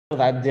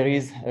that there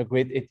is a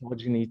great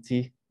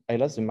heterogeneity. I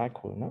lost the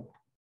macro, no?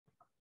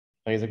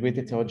 There is a great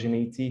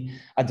heterogeneity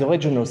at the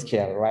regional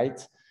scale, right?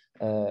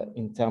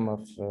 In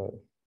terms of,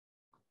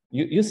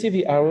 you see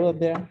the arrow up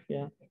there?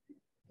 Yeah.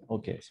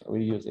 Okay, so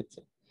we'll use it.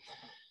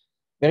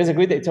 There is a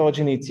great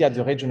heterogeneity at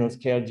the regional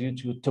scale due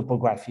to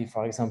topography.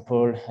 For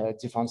example,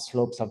 different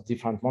slopes of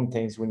different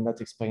mountains will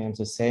not experience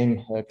the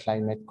same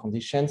climate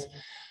conditions.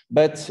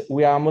 But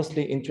we are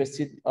mostly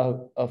interested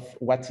of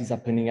what is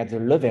happening at the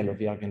level of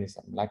the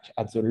organism, like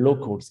at the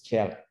local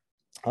scale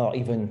or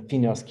even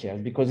thinner scale,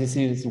 because this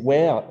is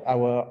where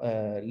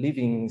our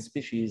living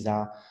species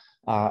are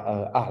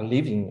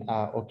occurring.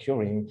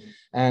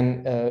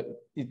 And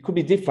it could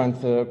be different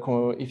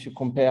if you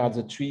compare at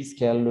the tree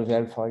scale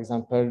level, for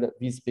example,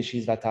 these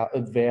species that are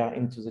up there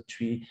into the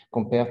tree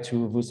compared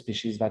to those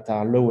species that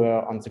are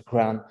lower on the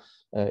ground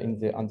in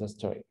the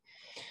understory.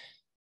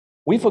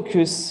 We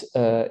focus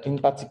in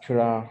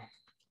particular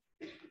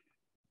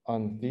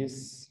on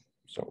this.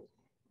 So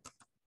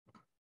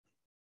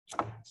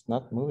it's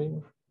not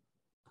moving.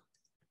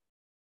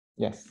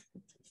 Yes.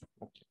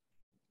 Okay.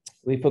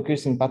 We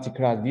focus in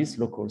particular at this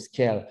local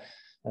scale,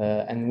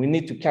 and we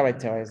need to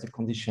characterize the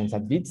conditions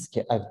at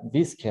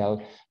this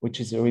scale,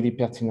 which is really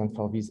pertinent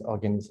for these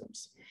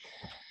organisms.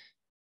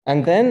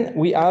 And then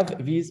we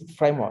have this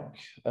framework,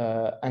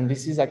 and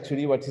this is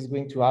actually what is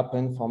going to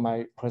happen for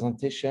my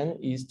presentation,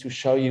 is to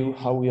show you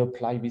how we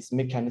apply this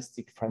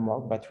mechanistic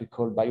framework that we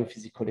call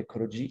biophysical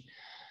ecology.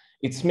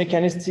 It's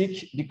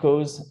mechanistic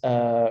because,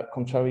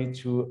 contrary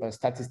to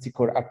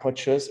statistical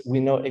approaches,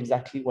 we know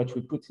exactly what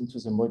we put into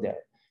the model.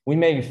 We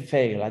may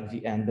fail at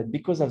the end, but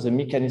because of the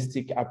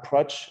mechanistic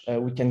approach,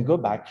 we can go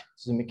back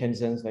to the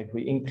mechanisms that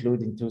we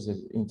include into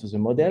the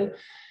model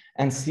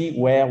and see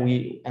where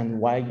we and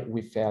why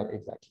we fail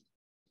exactly.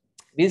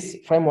 This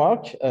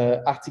framework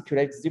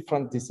articulates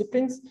different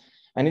disciplines,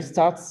 and it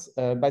starts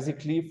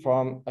basically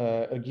from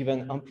a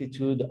given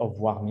amplitude of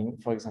warming,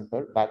 for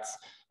example. That's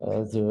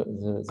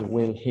the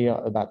wheel here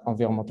about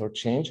environmental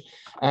change.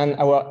 And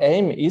our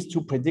aim is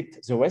to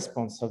predict the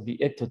response of the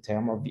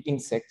ectotherm, of the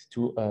insect,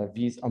 to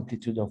this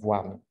amplitude of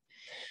warming.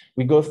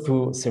 We go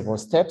through several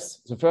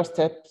steps. The first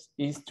step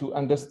is to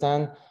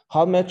understand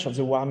how much of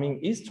the warming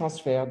is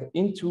transferred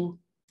into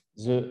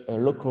the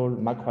local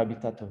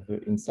microhabitat of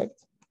the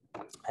insect.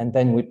 And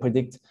then we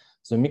predict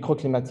the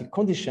microclimatic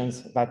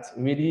conditions that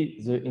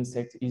really the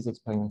insect is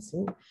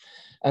experiencing.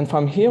 And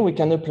from here, we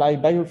can apply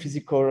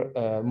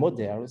biophysical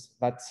models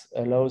that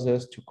allows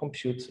us to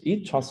compute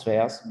heat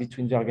transfers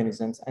between the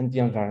organisms and the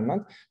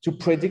environment to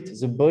predict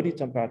the body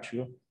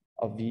temperature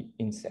of the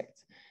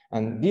insect.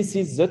 And this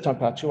is the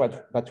temperature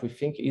that we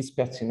think is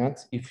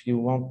pertinent if you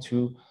want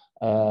to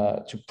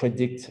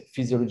predict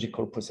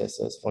physiological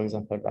processes, for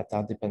example, that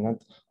are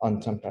dependent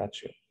on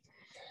temperature.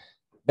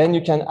 Then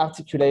you can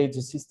articulate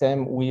the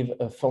system with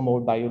formal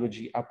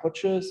biology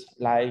approaches,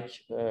 like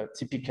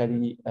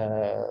typically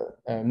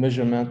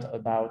measurement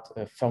about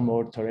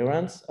thermal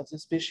tolerance of the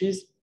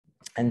species,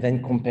 and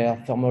then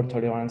compare thermal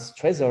tolerance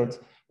thresholds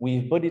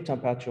with body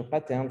temperature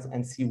patterns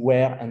and see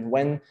where and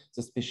when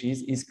the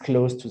species is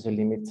close to the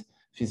limit,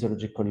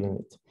 physiological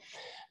limit.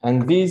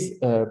 And this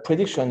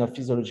prediction of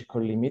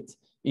physiological limit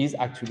is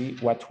actually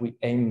what we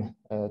aim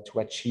to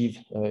achieve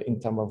in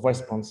terms of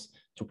response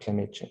to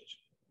climate change.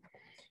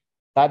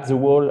 That's the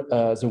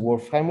whole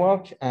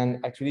framework.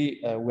 And actually,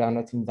 we are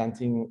not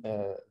inventing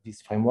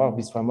this framework.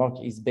 This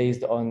framework is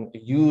based on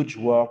huge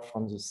work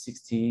from the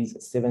 60s,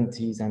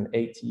 70s, and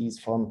 80s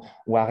from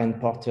Warren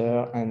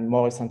Porter, and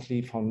more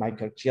recently from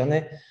Michael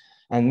Kearney,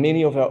 and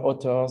many other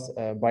authors,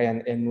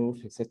 Brian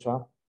Helmuth,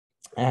 etc.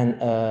 And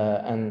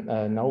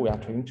now we are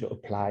trying to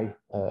apply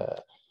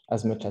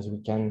as much as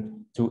we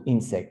can to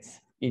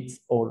insects. It's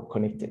all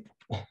connected.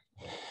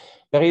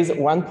 There is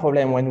one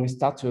problem when we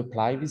start to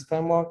apply this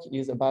framework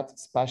is about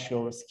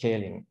spatial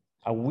scaling,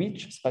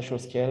 which spatial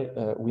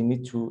scale we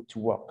need to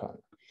work on.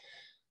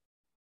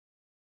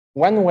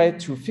 One way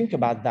to think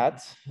about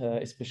that,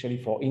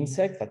 especially for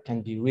insects that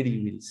can be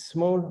really, really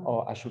small,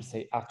 or I should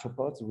say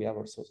arthropods, we have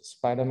also the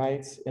spider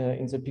mites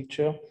in the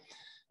picture.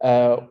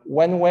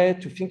 One way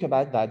to think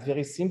about that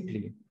very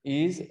simply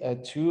is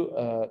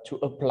to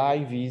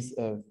apply this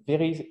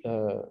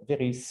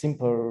very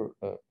simple,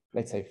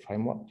 let's say,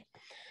 framework.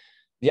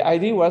 The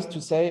idea was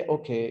to say,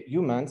 okay,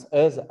 humans,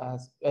 us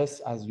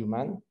as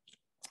humans,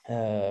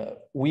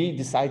 we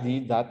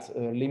decided that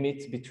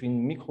limit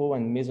between micro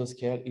and meso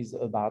scale is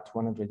about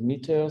 100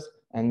 meters,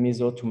 and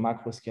meso to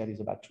macro scale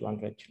is about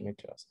 200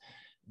 kilometers.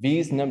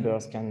 These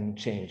numbers can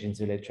change in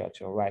the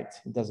literature, right?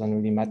 It doesn't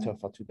really matter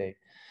for today.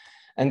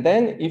 And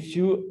then if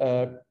you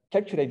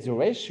calculate the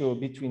ratio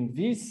between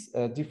these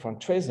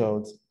different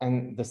thresholds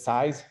and the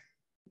size,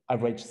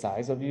 average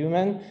size of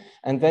human,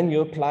 and then you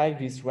apply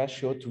this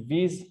ratio to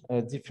these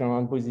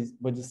different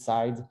body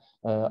size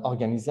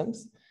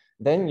organisms,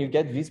 then you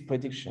get these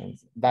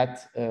predictions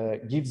that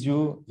gives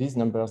you, these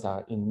numbers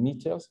are in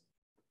meters,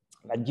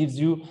 that gives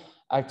you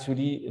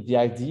actually the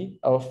idea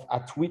of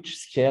at which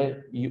scale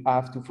you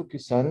have to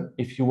focus on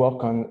if you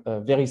work on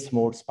very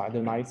small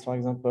spider mites, for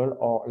example,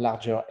 or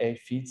larger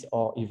aphids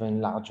or even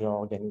larger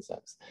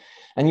organisms.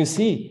 And you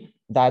see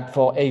that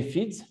for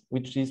aphids,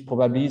 which is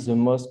probably the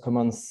most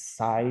common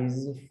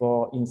size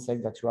for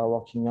insects that you are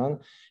working on,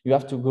 you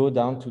have to go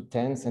down to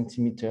 10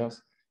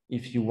 centimeters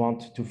if you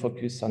want to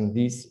focus on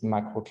this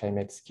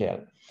microclimate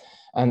scale.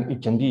 And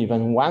it can be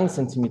even 1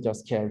 centimeter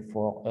scale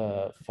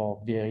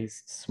for very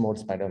small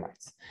spider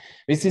mites.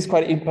 This is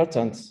quite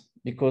important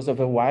because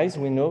otherwise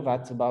we know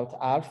that about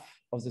half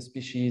of the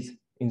species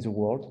in the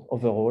world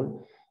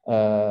overall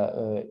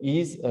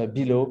is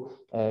below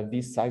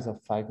this size of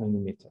 5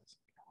 millimeters.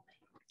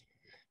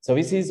 So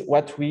this is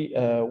what we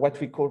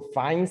call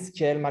fine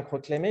scale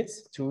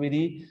microclimates to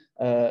really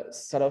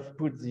sort of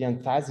put the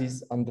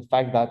emphasis on the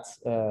fact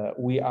that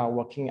we are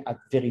working at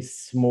very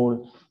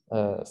small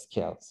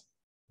scales.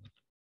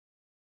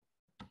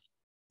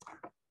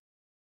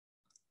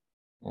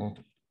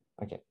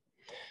 Okay,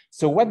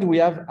 so what do we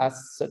have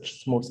as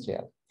such small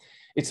scale?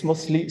 It's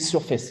mostly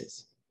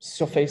surfaces,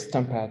 surface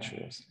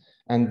temperatures,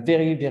 and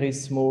very, very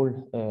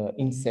small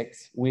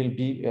insects will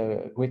be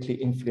greatly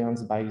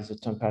influenced by the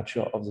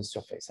temperature of the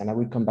surface. And I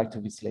will come back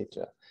to this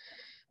later.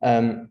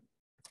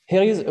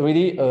 Here is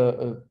really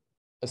a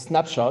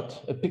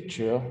snapshot, a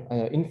picture,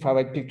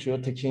 infrared picture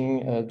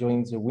taken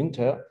during the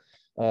winter.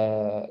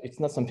 It's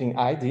not something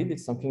I did,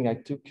 it's something I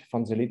took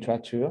from the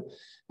literature.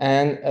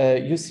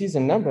 And you see the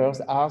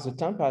numbers are the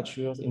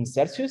temperatures in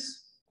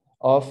Celsius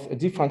of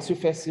different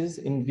surfaces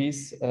in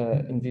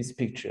this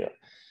picture.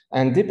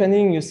 And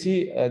depending, you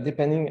see,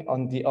 depending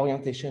on the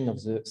orientation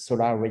of the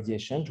solar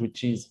radiation,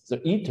 which is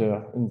the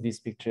ether in this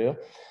picture,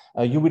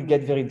 you will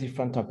get very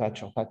different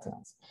temperature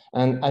patterns.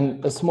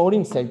 And a small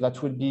insect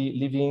that will be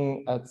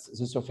living at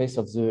the surface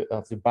of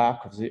the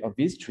bark of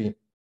this tree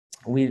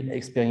will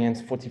experience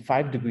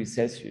 45 degrees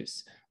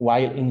Celsius,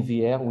 while in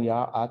the air we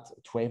are at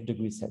 12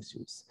 degrees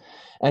Celsius.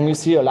 And you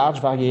see a large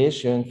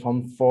variation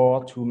from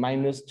 4 to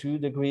 -2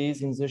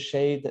 degrees in the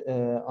shade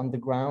on the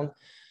ground,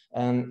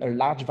 and a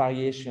large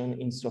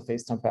variation in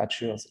surface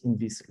temperatures in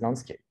this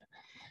landscape.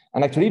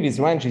 And actually this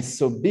range is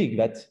so big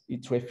that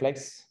it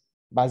reflects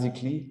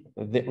basically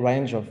the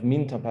range of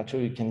mean temperature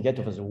you can get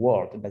over the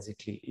world,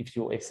 basically, if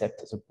you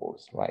accept the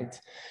poles,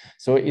 right?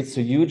 So it's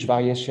a huge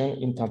variation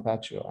in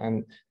temperature.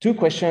 And two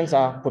questions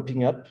are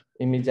popping up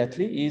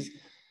immediately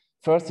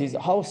first is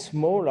how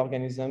small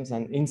organisms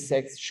and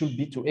insects should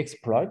be to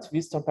exploit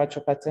these temperature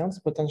patterns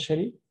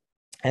potentially,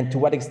 and to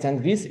what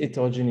extent this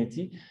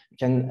heterogeneity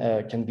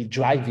can be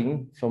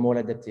driving thermal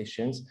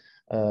adaptations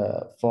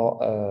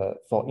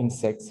for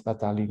insects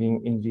that are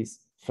living in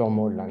this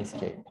thermal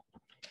landscape.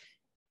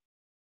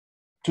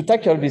 To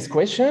tackle these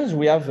questions,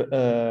 we have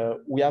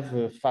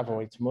a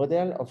favorite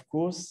model, of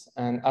course,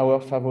 and our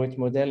favorite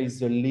model is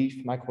the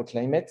leaf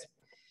microclimate.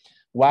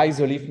 Why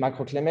the leaf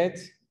microclimate?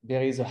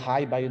 There is a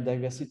high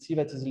biodiversity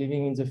that is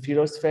living in the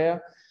phyllosphere,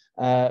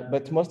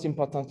 but most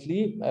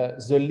importantly,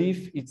 the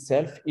leaf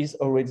itself is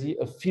already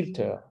a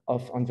filter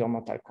of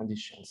environmental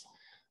conditions.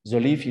 The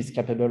leaf is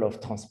capable of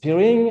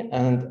transpiring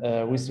and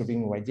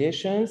receiving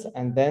radiations,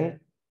 and then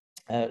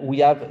we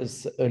have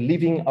a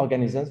living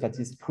organism that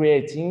is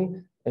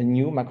creating a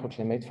new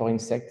microclimate for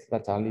insects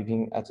that are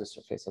living at the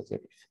surface of the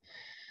leaf.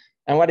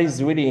 And what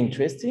is really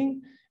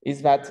interesting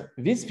is that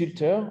this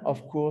filter,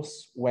 of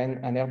course, when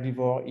an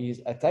herbivore is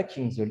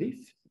attacking the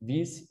leaf,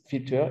 this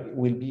filter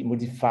will be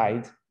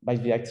modified by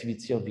the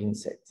activity of the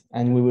insect.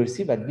 And we will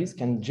see that this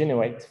can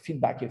generate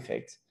feedback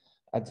effects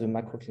at the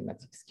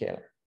microclimatic scale.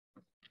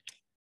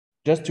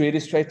 Just to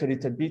illustrate a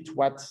little bit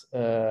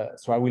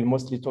so I will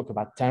mostly talk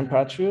about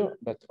temperature,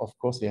 but of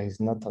course there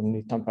is not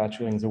only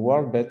temperature in the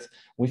world, but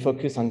we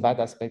focus on that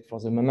aspect for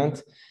the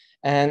moment.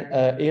 And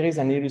here is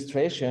an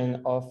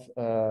illustration of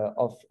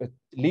a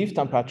leaf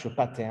temperature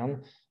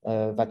pattern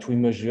that we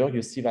measure.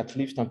 You see that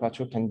leaf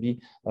temperature can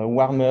be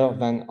warmer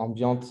than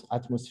ambient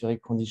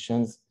atmospheric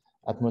conditions.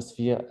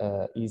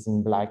 Atmosphere is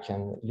in black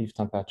and leaf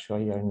temperature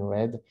here in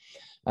red.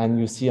 And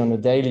you see on a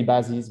daily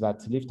basis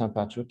that leaf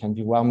temperature can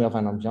be warmer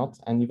than ambient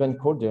and even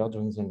colder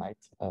during the night,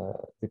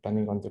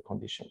 depending on the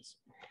conditions.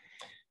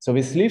 So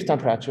this leaf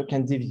temperature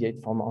can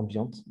deviate from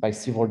ambient by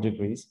several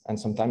degrees and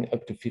sometimes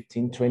up to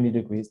 15, 20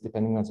 degrees,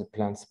 depending on the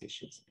plant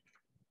species.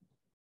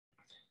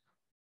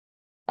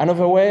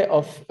 Another way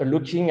of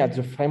looking at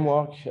the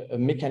framework, a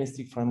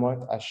mechanistic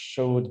framework I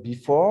showed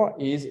before,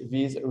 is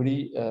this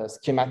really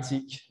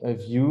schematic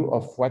view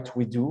of what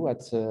we do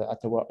at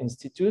our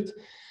institute.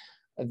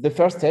 The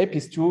first step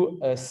is to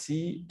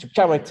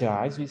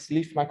characterize this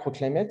leaf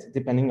microclimate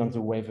depending on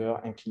the weather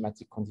and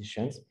climatic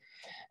conditions.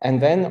 And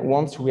then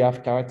once we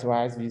have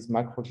characterized this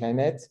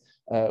microclimate,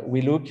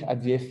 we look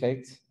at the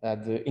effect,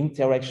 the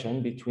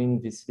interaction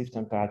between this leaf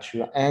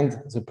temperature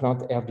and the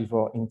plant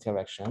herbivore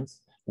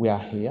interactions. We are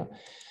here.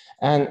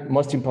 And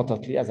most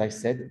importantly, as I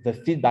said, the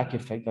feedback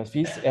effect that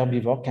this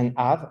herbivore can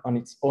have on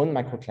its own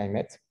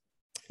microclimate,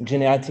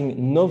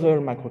 generating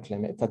novel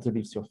microclimate at the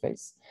leaf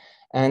surface.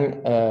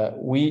 And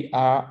we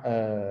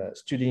are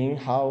studying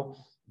how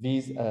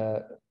these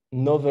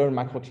novel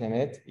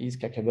microclimate is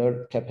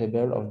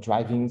capable of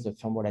driving the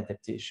thermal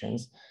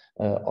adaptations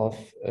of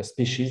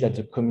species at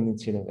the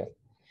community level.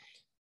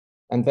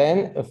 And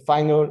then a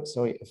final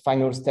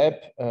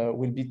step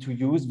will be to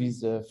use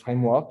this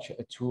framework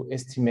to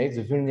estimate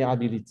the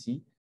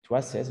vulnerability, to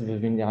assess the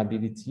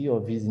vulnerability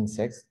of these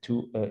insects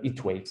to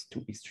heat waves,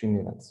 to extreme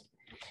events.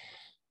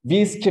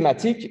 This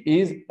schematic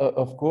is,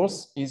 of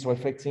course, is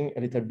reflecting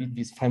a little bit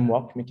this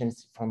framework,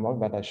 mechanistic framework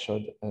that I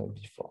showed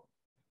before.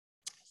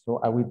 So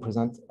I will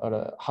present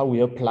how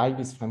we apply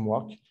this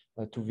framework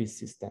to this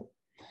system.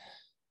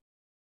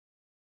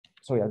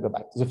 So I'll go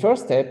back. The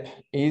first step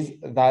is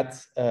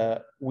that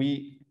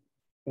we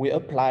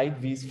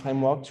applied this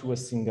framework to a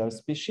single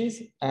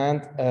species,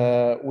 and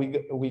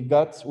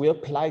we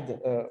applied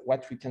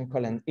what we can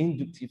call an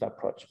inductive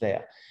approach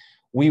there.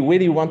 We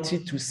really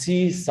wanted to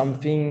see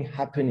something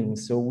happening,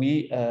 so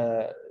we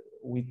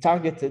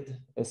targeted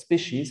a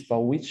species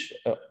for which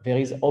there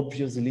is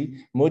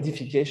obviously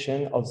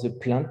modification of the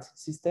plant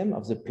system,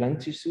 of the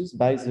plant tissues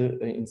by the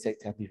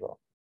insect herbivore.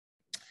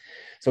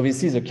 So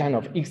this is a kind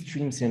of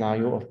extreme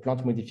scenario of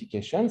plant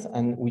modifications,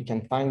 and we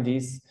can find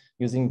this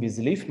using this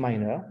leaf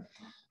miner.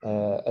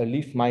 A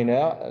leaf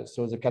miner,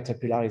 so the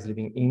caterpillar is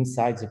living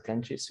inside the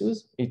plant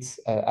tissues. It's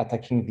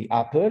attacking the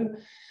apple.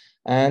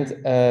 And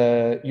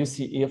you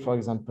see here, for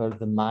example,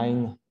 the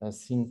mine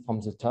seen from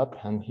the top,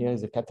 and here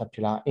is the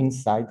caterpillar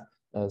inside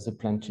the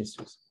plant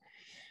tissues.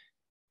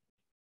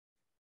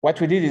 What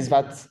we did is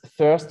that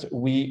first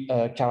we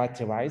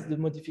characterize the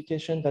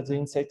modification that the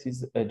insect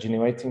is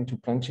generating to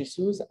plant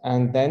tissues,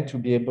 and then to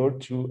be able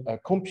to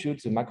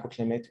compute the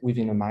microclimate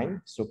within a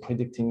mine, so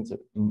predicting the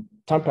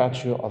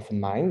temperature of a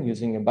mine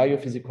using a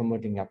biophysical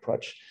modeling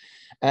approach,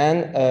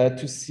 and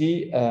to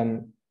see,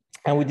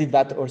 and we did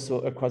that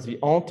also across the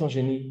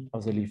ontogeny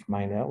of the leaf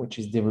miner, which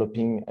is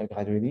developing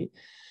gradually.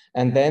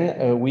 And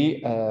then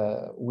we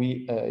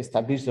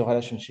established the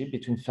relationship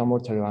between thermal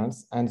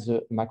tolerance and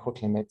the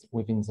microclimate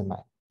within the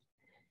mine.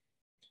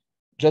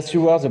 Just a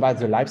few words about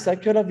the life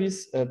cycle of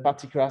this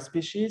particular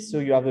species. So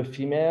you have a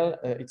female,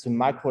 it's a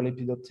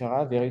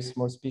Microlepidoptera, very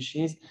small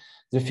species.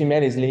 The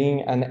female is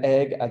laying an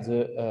egg at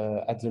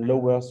the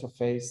lower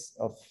surface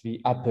of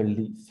the apple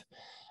leaf.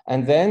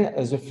 And then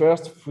the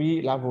first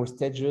 3 larval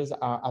stages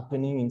are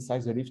happening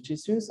inside the leaf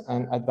tissues.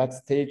 And at that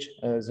stage,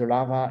 the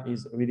larva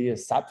is really a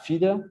sap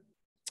feeder.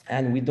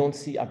 And we don't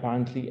see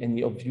apparently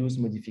any obvious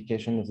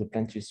modification of the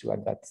plant tissue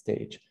at that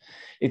stage.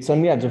 It's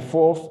only at the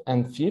 4th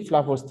and 5th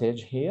larval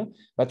stage here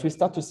that we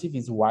start to see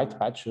these white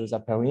patches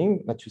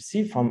appearing that you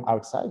see from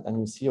outside, and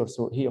you see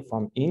also here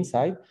from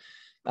inside.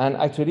 And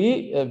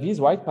actually,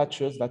 these white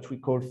patches that we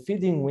call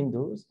feeding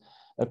windows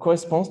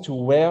corresponds to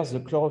where the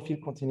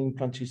chlorophyll-containing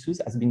plant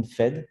tissues has been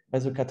fed by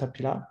the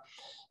caterpillar,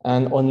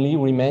 and only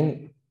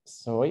remain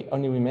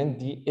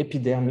the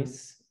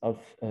epidermis of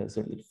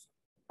the leaf.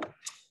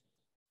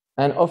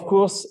 And of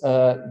course,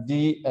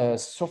 the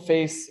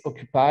surface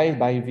occupied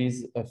by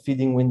these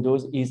feeding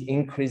windows is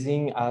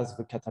increasing as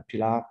the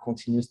caterpillar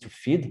continues to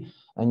feed.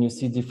 And you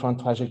see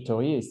different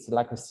trajectory. It's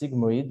like a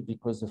sigmoid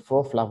because the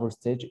 4th larval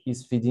stage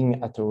is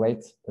feeding at a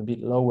rate a bit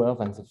lower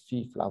than the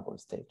 5th larval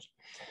stage.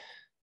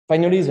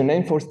 Finally, the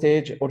 9th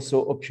stage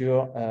also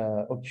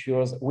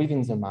occurs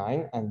within the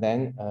mine, and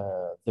then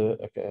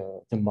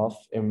the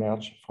moth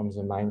emerge from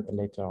the mine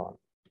later on.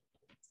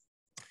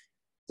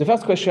 The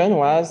first question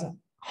was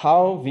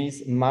how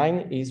this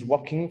mine is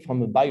working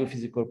from a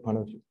biophysical point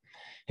of view.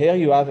 Here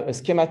you have a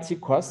schematic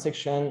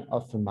cross-section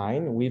of a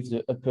mine with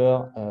the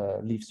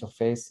upper leaf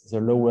surface, the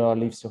lower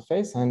leaf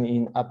surface, and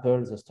in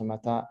apple, the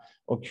stomata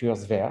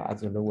occurs there at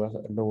the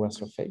lower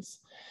surface.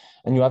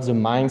 And you have the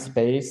mine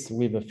space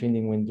with a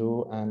feeding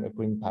window and a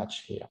green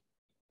patch here.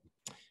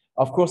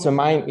 Of course, a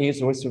mine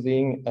is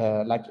receiving,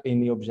 like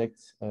any object,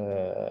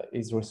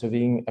 is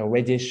receiving a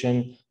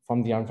radiation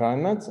from the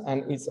environment,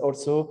 and it's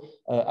also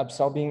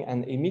absorbing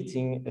and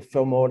emitting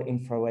thermal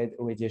infrared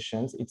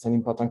radiations. It's an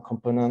important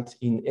component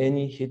in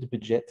any heat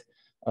budget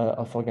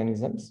of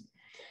organisms.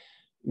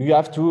 You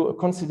have to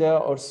consider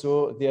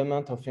also the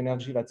amount of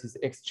energy that is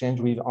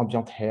exchanged with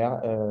ambient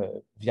air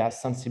via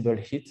sensible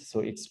heat. So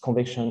it's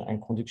convection and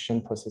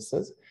conduction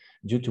processes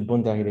due to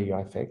boundary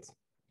layer effects.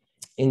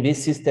 In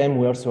this system,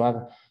 we also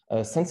have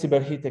a sensible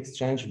heat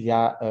exchange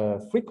via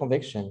free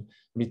convection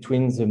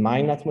between the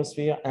mine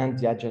atmosphere and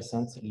the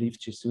adjacent leaf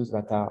tissues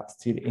that are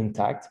still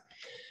intact.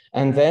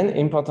 And then,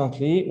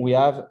 importantly, we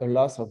have a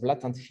loss of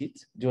latent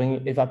heat during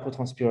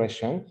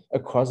evapotranspiration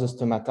across the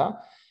stomata.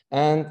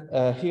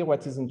 And here,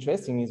 what is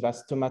interesting is that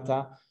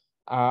stomata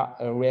are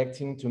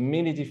reacting to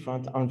many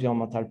different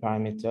environmental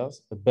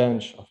parameters, a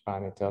bunch of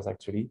parameters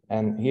actually.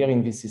 And here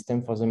in this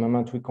system, for the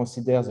moment, we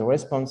consider the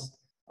response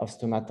of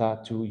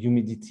stomata to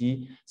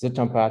humidity, the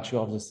temperature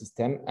of the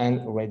system,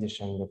 and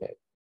radiation level.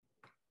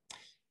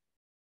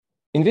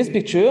 In this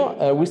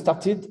picture, we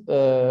started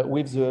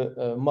with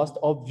the most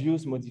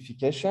obvious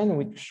modification,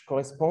 which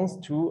corresponds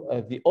to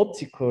the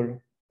optical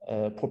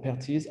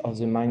properties of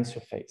the mine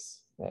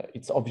surface.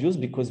 It's obvious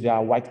because there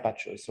are white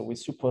patches. So we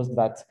suppose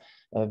that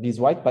these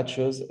white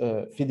patches,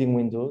 feeding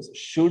windows,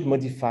 should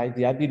modify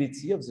the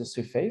ability of the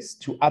surface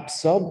to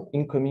absorb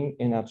incoming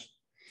energy.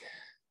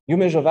 You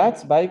measure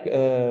that by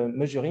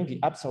measuring the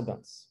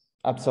absorbance.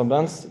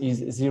 Absorbance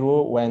is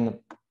 0 when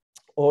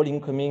all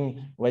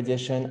incoming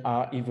radiation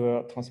are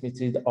either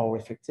transmitted or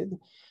reflected,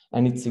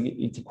 and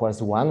it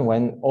equals 1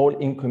 when all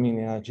incoming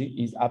energy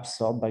is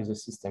absorbed by the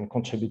system,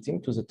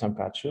 contributing to the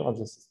temperature of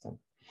the system.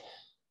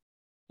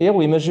 Here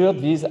we measured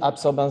this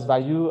absorbance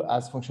value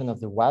as function of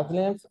the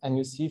wavelength, and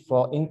you see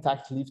for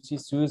intact leaf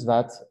tissues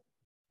that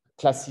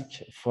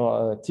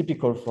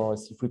typical for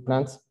seafood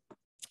plants,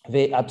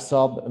 they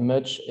absorb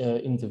much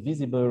in the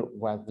visible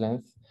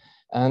wavelength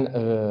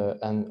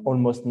and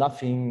almost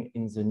nothing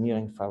in the near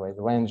infrared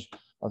range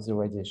of the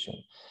radiation.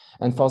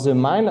 And for the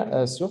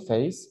mine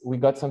surface, we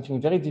got something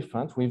very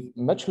different with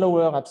much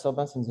lower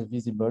absorbance in the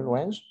visible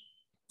range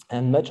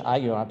and much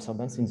higher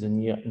absorbance in the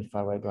near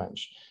infrared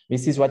range.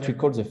 This is what we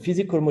call the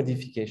physical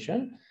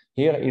modification,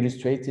 here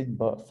illustrated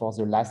for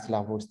the last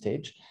larval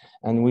stage.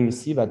 And we will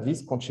see that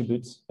this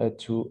contributes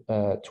to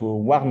a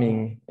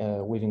warming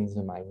within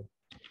the mine.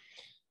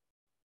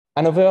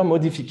 Another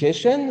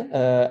modification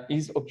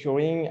is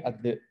occurring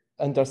at the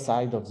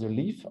underside of the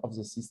leaf of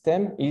the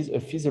system, is a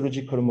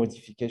physiological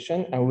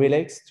modification and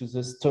relates to the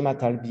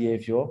stomatal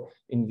behavior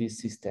in this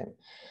system.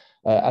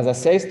 As I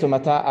say,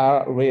 stomata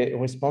are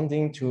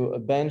responding to a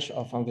bunch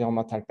of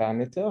environmental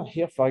parameters.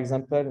 Here, for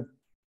example,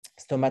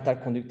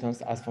 stomatal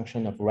conductance as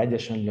function of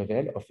radiation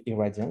level of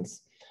irradiance.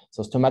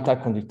 So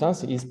stomatal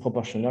conductance is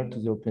proportional to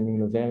the opening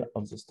level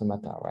of the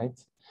stomata, right?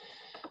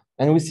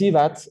 And we see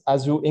that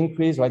as you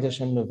increase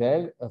radiation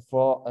level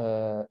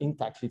for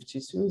intact leaf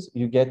tissues,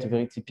 you get a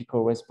very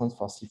typical response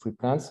for seafood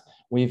plants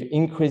with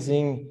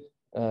increasing,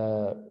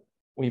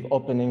 with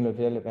opening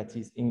level that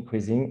is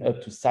increasing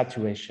up to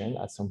saturation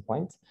at some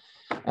point.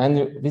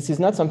 And this is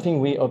not something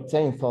we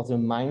obtain for the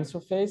mine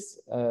surface.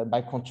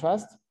 By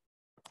contrast,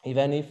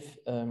 even if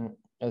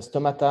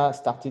stomata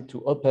started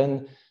to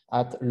open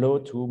at low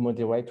to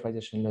moderate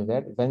radiation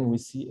level, then we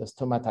see a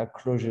stomatal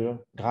closure,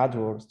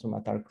 gradual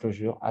stomatal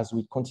closure as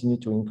we continue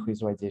to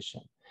increase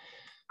radiation.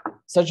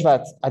 Such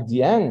that at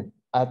the end,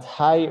 at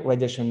high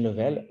radiation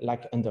level,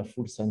 like under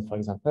full sun, for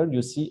example,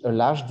 you see a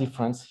large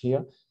difference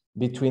here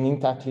between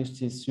intact leaf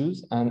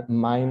tissues and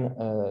mine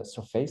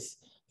surface,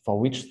 for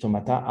which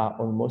stomata are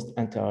almost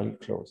entirely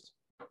closed.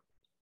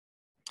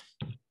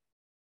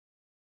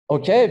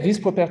 Okay, these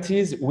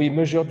properties, we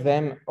measured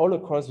them all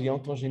across the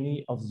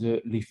ontogeny of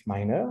the leaf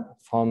miner,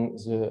 from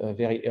the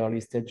very early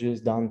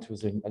stages down to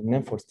the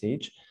nympho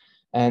stage.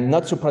 And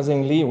not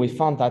surprisingly, we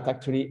found that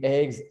actually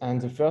eggs and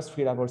the first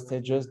 3 larval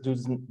stages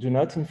do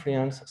not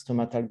influence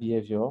stomatal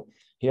behavior.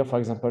 Here, for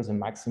example, the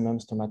maximum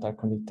stomatal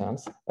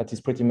conductance, that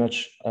is pretty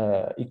much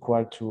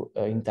equal to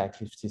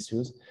intact leaf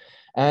tissues.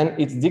 And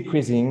it's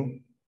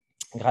decreasing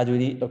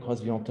gradually across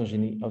the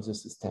ontogeny of the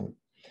system.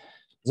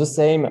 The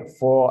same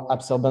for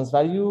absorbance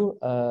value.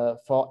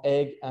 For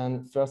egg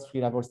and first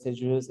 3 larval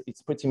stages,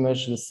 it's pretty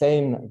much the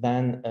same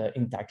than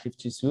intact leaf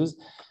tissues.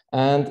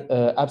 And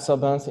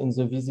absorbance in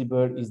the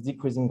visible is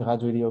decreasing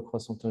gradually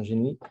across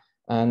ontogeny.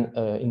 And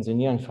in the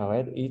near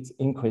infrared, it's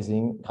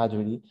increasing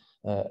gradually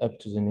up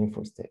to the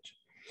nympho stage.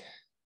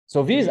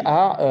 So these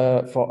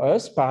are, for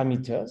us,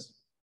 parameters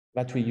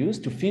that we use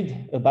to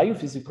feed a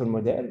biophysical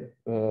model,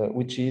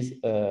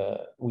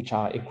 which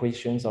are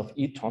equations of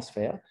heat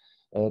transfer,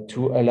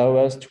 to allow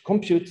us to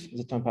compute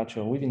the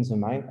temperature within the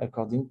mine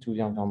according to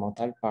the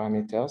environmental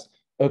parameters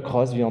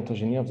across the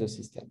ontogeny of the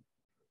system.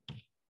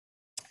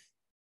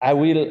 I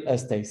will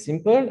stay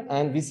simple,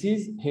 and this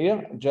is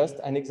here just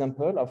an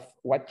example of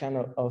what kind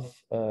of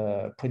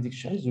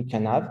predictions you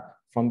can have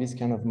from this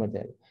kind of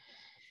model.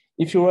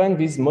 If you run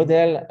this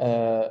model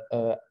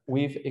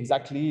with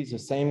exactly the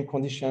same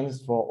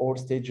conditions for all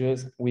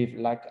stages with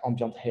like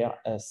ambient air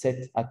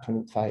set at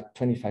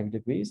 25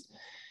 degrees,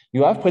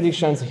 you have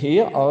predictions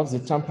here of the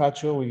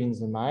temperature within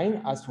the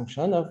mine as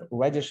function of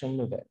radiation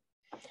level.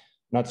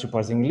 Not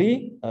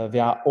surprisingly, they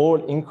are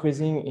all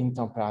increasing in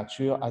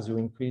temperature as you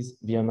increase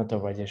the amount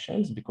of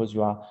radiations because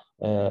you are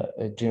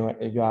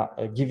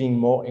giving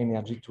more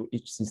energy to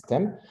each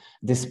system,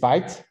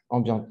 despite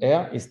ambient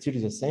air is still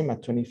the same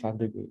at 25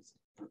 degrees.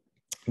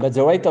 But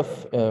the rate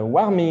of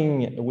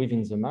warming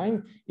within the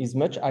mine is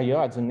much higher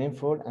at the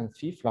nymphal and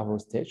 5th larval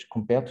stage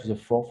compared to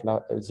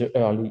the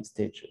early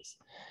stages.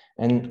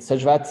 And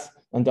such that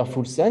under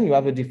full sun, you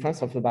have a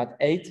difference of about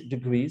 8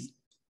 degrees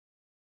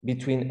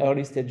between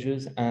early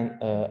stages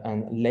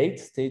and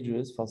late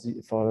stages for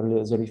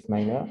the leaf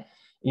miner,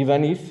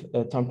 even if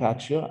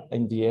temperature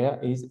in the air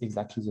is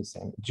exactly the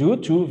same, due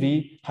to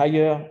the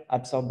higher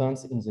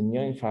absorbance in the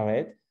near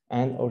infrared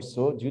and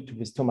also due to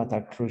the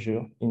stomatal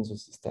closure in the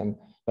system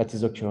that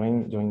is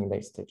occurring during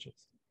late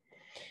stages.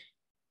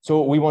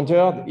 So we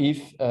wondered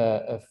if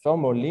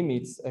thermal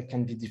limits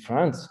can be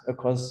different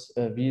across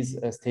these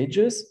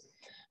stages.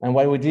 And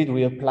what we did,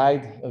 we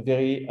applied a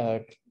very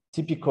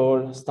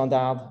typical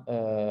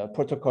standard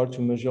protocol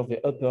to measure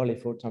the upper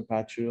level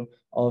temperature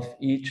of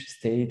each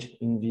stage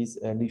in this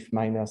leaf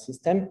miner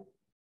system.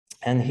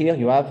 And here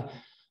you have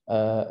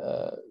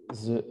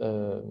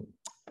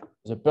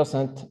the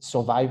percent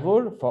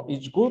survival for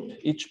each group.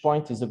 Each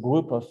point is a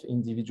group of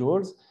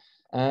individuals,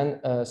 and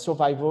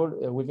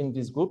survival within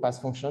this group as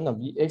function of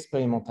the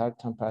experimental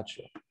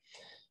temperature.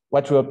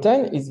 What we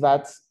obtain is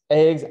that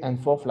eggs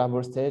and fourth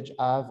larval stage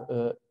have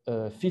a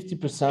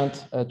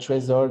 50%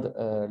 threshold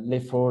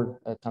lethal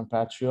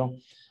temperature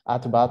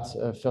at about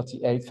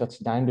 38,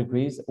 39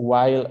 degrees,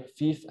 while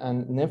fifth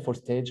and nymphal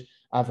stage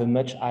have a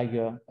much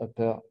higher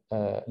upper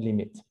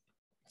limit.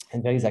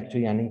 And there is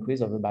actually an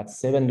increase of about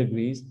 7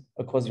 degrees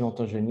across the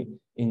ontogeny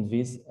in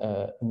this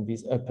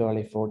upper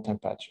lethal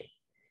temperature.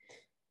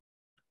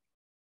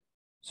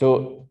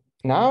 So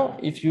now,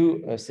 if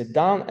you sit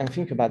down and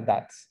think about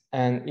that,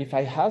 and if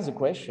I ask the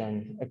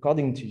question,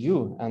 according to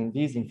you and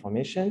these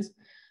informations,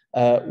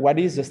 what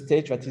is the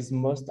stage that is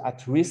most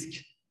at risk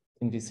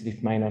in this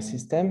leaf miner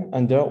system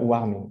under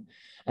warming?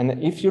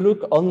 And if you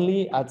look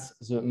only at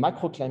the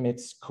microclimate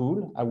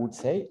school, I would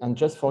say, and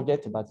just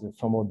forget about the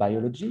formal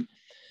biology,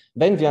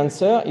 then the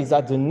answer is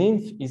that the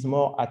nymph is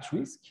more at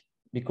risk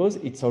because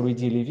it's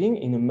already living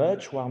in a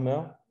much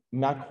warmer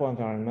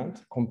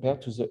macroenvironment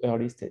compared to the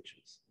early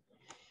stages.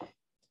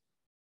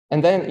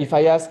 And then if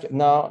I ask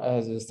now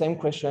the same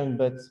question,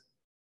 but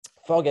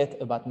forget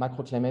about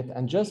macroclimate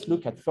and just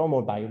look at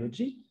thermal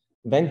biology,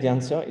 then the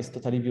answer is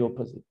totally the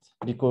opposite,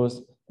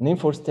 because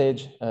nymphal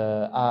stage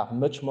are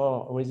much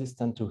more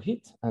resistant to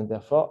heat, and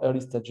therefore early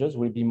stages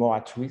will be more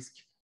at risk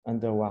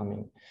under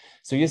warming.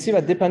 So you see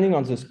that depending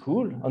on the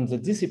school, on the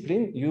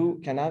discipline, you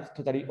can have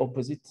totally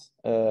opposite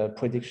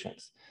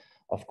predictions.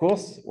 Of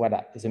course,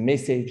 what the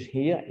message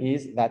here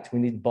is that we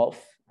need both,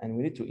 and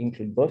we need to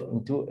include both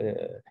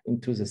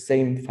into the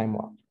same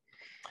framework.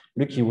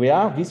 Lucky we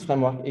are, this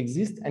framework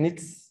exists, and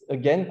it's,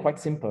 again, quite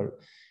simple.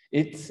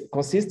 It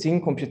consists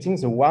in computing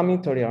the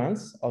warming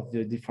tolerance of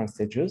the different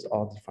stages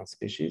or different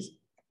species.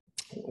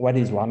 What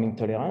is warming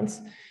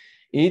tolerance?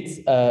 It's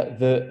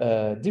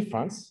the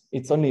difference,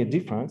 it's only a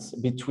difference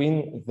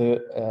between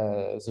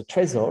the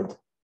threshold,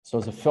 so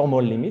the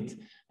thermal limit,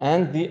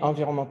 and the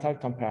environmental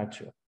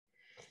temperature.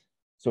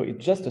 So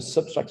it's just a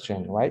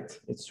subtraction, right?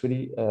 It's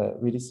really,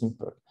 really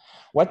simple.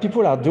 What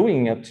people are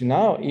doing up to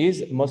now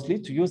is mostly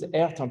to use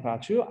air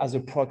temperature as a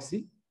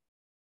proxy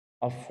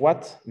of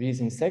what these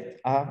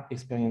insects are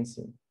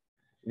experiencing.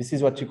 This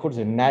is what you call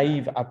the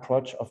naive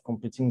approach of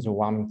computing the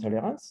warming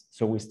tolerance.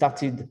 So we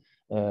started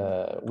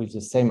with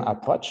the same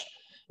approach,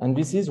 and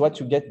this is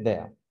what you get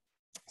there.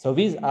 So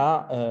these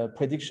are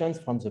predictions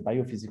from the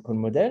biophysical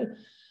model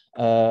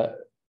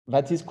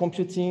that is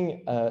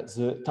computing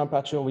the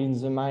temperature within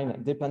the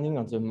mine depending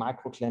on the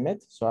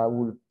microclimate. So I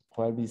will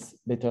probably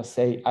better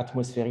say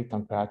atmospheric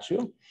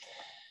temperature.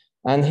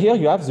 And here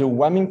you have the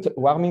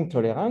warming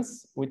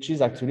tolerance, which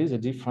is actually the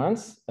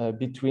difference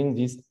between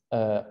this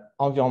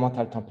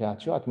environmental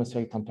temperature,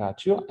 atmospheric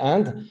temperature,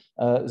 and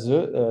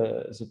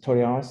the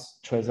tolerance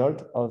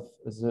threshold of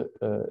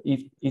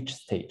each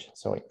stage.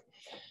 Sorry.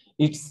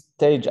 Each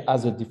stage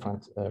has a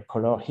different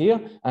color here.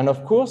 And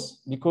of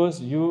course,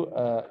 because you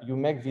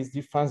make this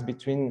difference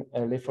between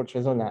lethal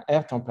threshold and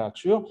air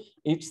temperature,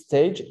 each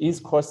stage is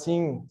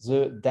crossing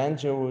the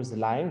dangerous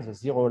line, the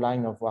zero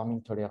line of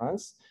warming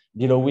tolerance,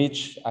 below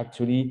which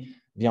actually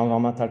the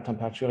environmental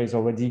temperature is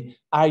already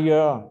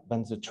higher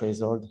than the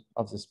threshold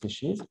of the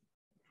species.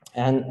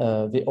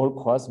 And they all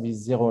cross this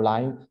zero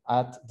line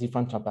at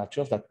different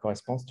temperatures that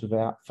corresponds to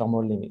their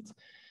thermal limit.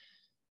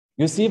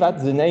 You see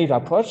that the naive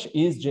approach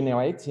is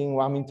generating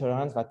warming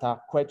tolerance that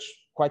are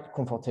quite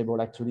comfortable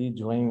actually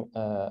during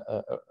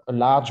a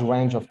large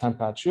range of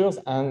temperatures,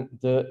 and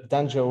the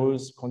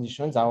dangerous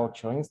conditions are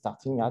occurring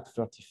starting at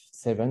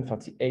 37,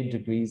 38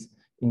 degrees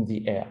in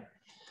the air.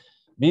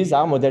 These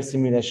are model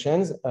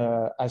simulations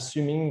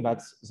assuming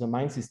that the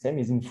mine system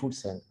is in full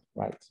sun,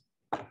 right?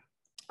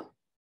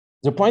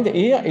 The point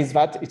here is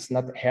that it's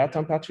not air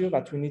temperature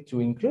that we need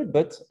to include,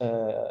 but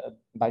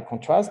by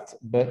contrast,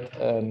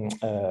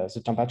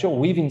 the temperature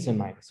within the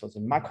mine, so the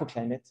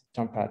macroclimate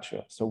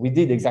temperature. So we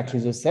did exactly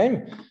the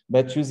same,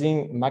 but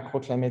using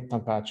macroclimate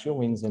temperature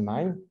within the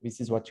mine. This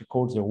is what you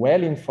call the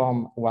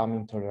well-informed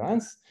warming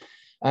tolerance.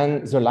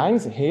 And the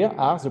lines here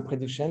are the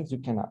predictions you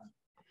can have.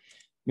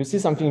 You see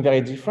something very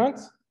different.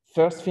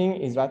 First thing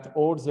is that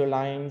all the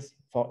lines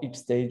for each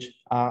stage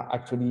are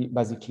actually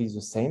basically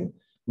the same,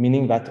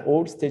 meaning that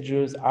all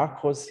stages are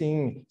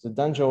crossing the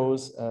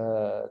dangerous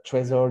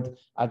threshold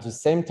at the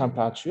same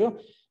temperature.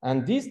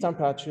 And this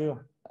temperature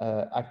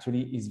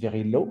actually is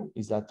very low,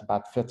 is at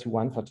about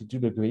 31, 32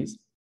 degrees,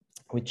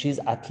 which is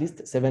at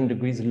least 7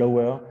 degrees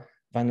lower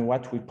than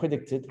what we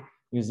predicted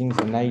using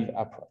the naive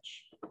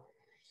approach.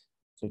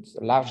 So it's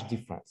a large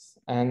difference.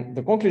 And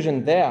the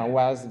conclusion there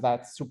was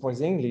that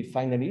surprisingly,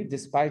 finally,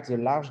 despite the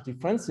large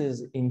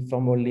differences in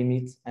thermal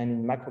limits and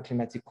in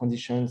microclimatic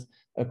conditions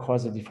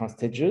across the different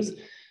stages,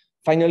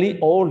 finally,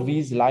 all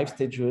these life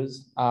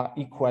stages are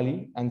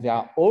equally, and they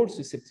are all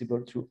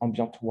susceptible to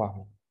ambient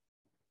warming.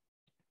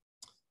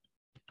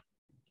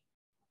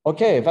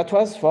 Okay, that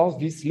was for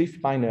this leaf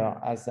miner.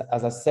 As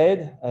I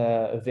said,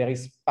 a very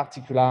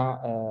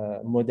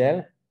particular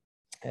model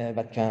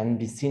that can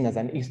be seen as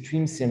an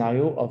extreme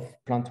scenario of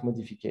plant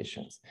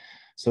modifications.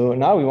 So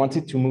now we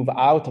wanted to move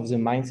out of the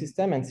mine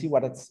system and see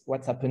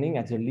what's happening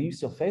at the leaf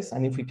surface,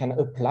 and if we can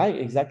apply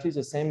exactly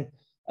the same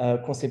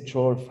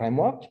conceptual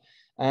framework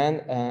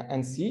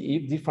and see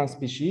if different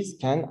species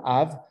can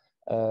have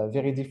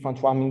very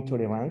different warming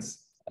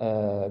tolerance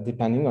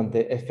depending on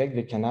the effect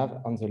they can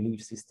have on the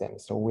leaf system.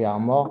 So we are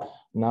more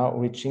now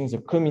reaching the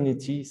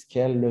community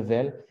scale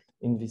level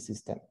in this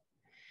system.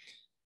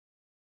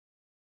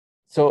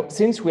 So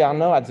since we are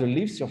now at the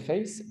leaf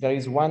surface, there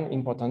is one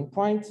important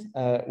point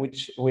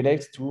which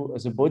relates to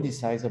the body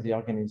size of the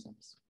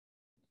organisms.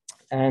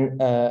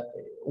 And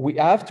we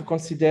have to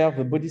consider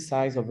the body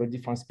size of the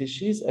different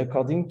species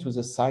according to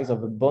the size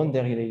of the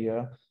boundary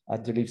layer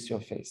at the leaf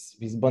surface.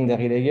 This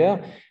boundary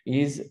layer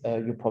is,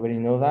 you probably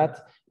know that,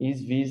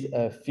 is this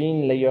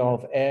thin layer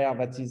of air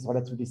that is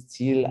relatively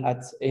still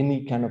at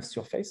any kind of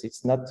surface.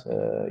 It's not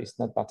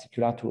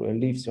particular to a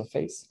leaf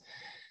surface.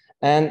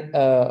 And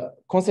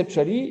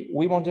conceptually,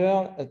 we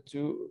wonder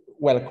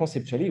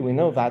conceptually, we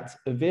know that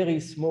a very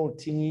small,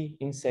 teeny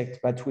insect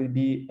that will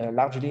be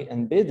largely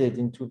embedded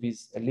into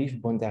this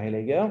leaf boundary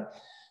layer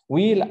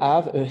will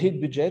have a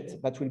heat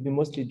budget that will be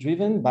mostly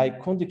driven by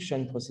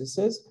conduction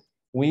processes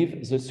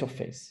with the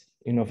surface.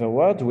 In other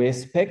words, we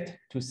expect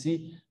to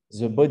see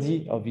the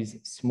body of these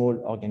small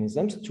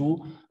organisms to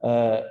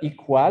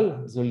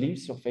equal the leaf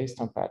surface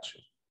temperature.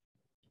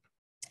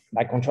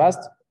 By contrast,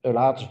 a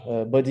large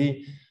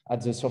body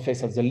at the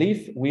surface of the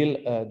leaf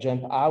will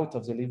jump out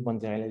of the leaf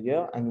boundary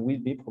layer and will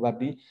be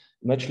probably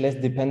much less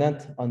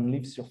dependent on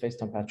leaf surface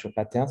temperature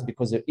patterns,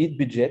 because the heat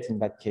budget in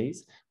that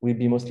case will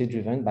be mostly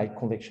driven by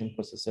convection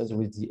processes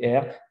with the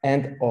air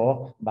and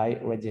or by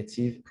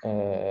radiative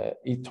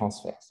heat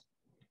transfers.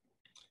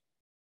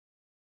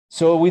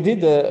 So we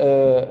did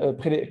a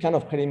kind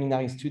of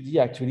preliminary study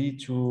actually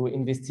to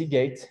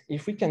investigate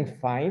if we can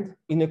find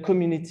in a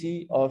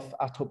community of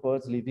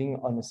arthropods living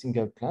on a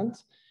single plant,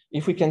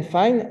 if we can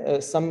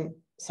find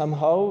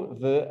somehow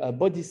the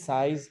body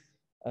size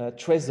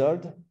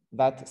threshold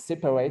that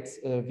separates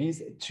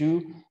these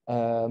two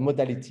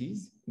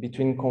modalities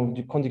between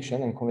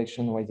conduction and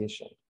convection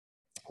radiation.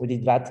 We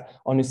did that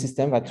on a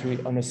system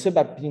on a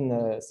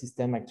subalpine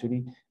system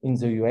actually in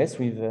the US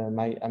with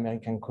my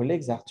American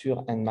colleagues,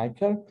 Arthur and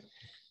Michael.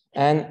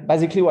 And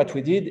basically what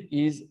we did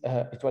is,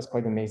 it was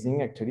quite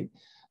amazing actually,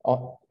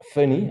 or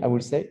funny, I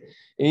would say,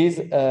 is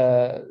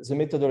the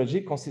methodology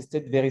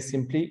consisted very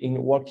simply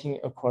in walking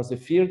across the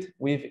field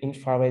with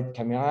infrared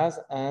cameras.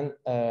 And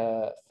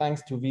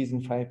thanks to these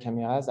infrared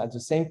cameras, at the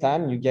same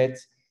time, you get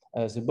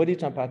the body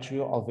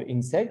temperature of the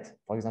insect,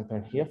 for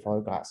example, here for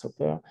a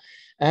grasshopper,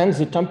 and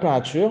the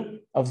temperature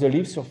of the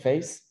leaf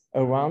surface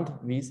around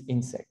this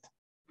insect.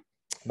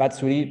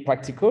 That's really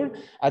practical.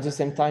 At the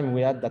same time,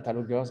 we had data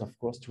loggers, of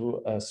course,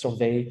 to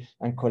survey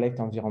and collect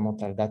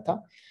environmental data.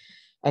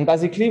 And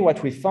basically,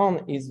 what we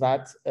found is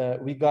that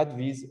we got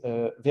this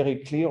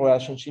very clear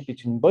relationship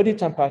between body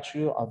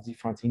temperature of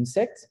different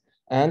insects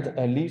and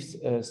leaf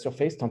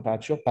surface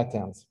temperature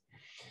patterns.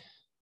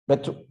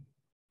 But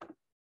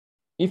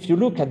if you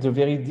look at the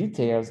very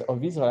details of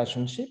this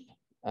relationship,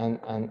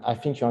 and I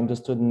think you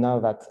understood now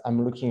that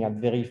I'm looking at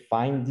very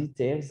fine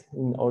details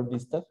in all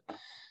this stuff,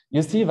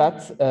 you see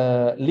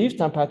that leaf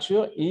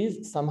temperature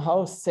is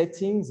somehow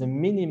setting the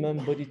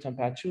minimum body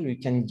temperature you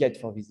can get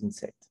for this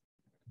insect.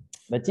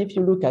 But if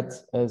you look at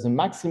the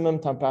maximum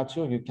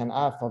temperature you can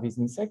have for this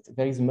insect,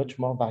 there is much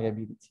more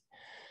variability.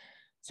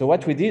 So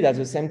what we did at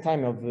the same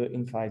time of the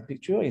infrared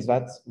picture is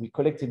that we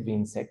collected the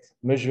insect,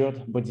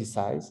 measured body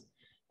size,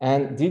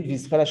 and did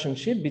this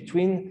relationship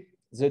between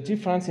the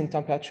difference in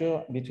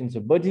temperature between the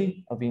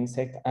body of the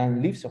insect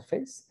and leaf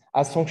surface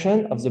as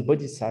function of the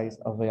body size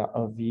of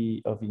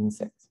the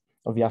insect,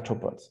 of the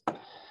arthropods.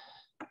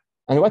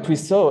 And what we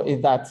saw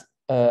is that,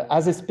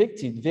 as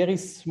expected, very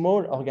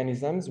small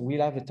organisms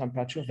will have a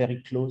temperature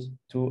very close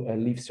to a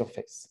leaf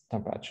surface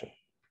temperature.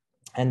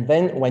 And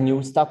then when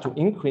you start to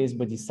increase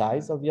body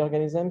size of the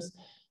organisms,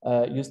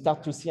 you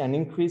start to see an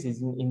increase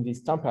in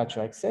this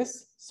temperature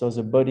excess. So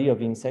the body of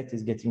the insect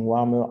is getting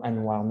warmer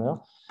and warmer.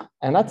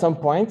 And at some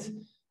point,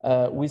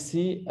 we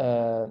see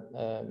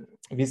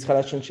this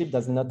relationship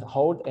does not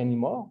hold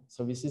anymore.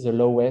 So this is a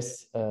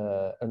lowest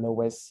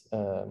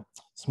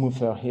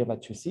smoother here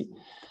that you see.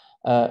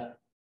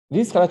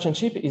 This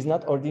relationship is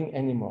not holding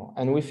anymore.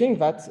 And we think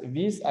that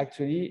this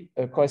actually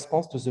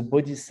corresponds to the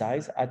body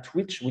size at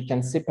which we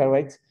can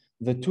separate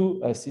the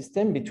two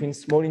systems between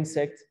small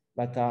insects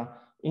that are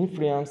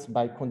influenced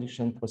by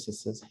conduction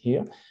processes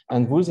here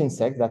and those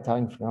insects that are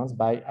influenced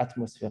by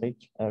atmospheric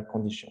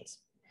conditions.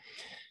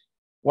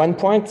 One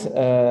point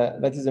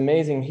that is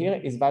amazing here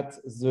is that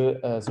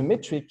the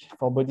metric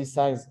for body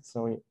size,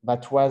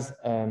 that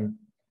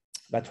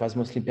was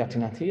mostly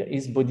pertinent here,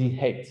 is body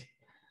height.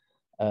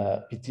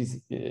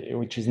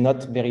 Which is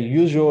not very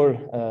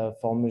usual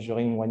for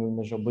measuring when we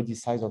measure body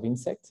size of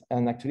insects.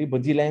 And actually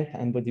body length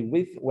and body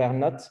width were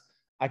not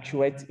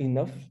accurate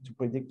enough to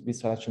predict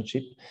this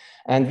relationship.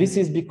 And this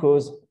is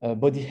because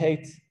body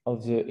height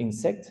of the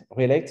insect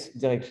relates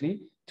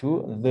directly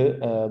to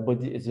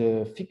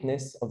the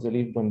thickness of the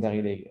leaf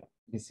boundary layer.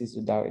 This is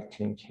the direct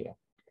link here.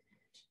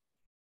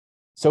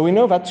 So we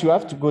know that you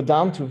have to go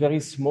down to very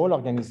small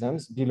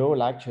organisms below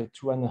like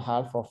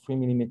 2.5 or 3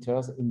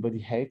 millimeters in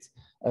body height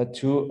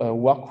to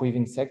work with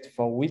insects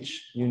for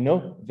which you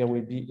know there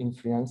will be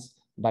influence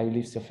by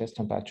leaf surface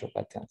temperature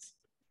patterns.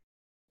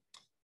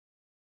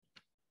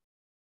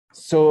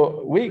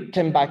 So we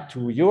came back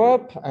to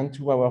Europe and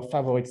to our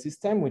favorite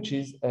system, which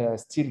is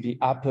still the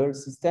apple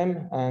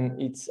system, and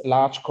it's a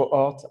large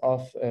cohort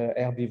of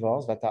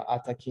herbivores that are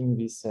attacking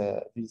this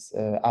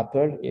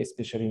apple,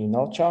 especially in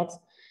orchards.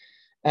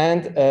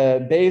 And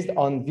based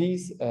on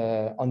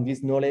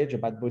this knowledge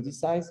about body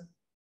size,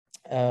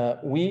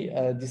 we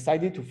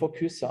decided to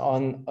focus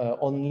on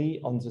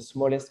only on the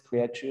smallest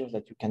creatures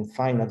that you can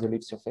find at the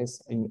leaf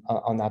surface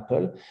on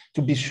apple,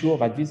 to be sure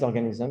that these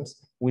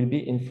organisms will be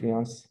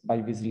influenced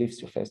by these leaf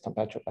surface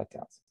temperature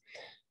patterns.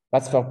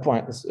 That's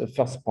the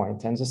first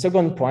point. And the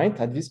second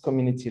point, at this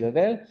community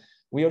level,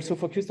 we also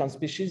focused on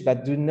species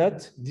that do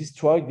not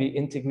destroy the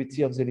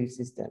integrity of the leaf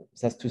system.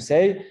 That's to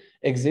say,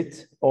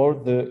 exit all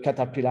the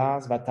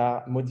caterpillars that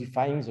are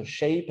modifying the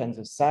shape and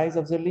the size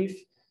of the leaf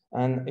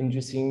and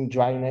inducing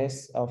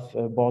dryness of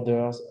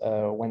borders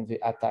when they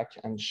attack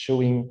and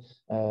showing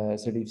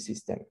the leaf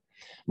system.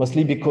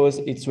 Mostly because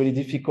it's really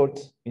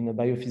difficult in a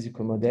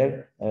biophysical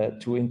model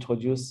to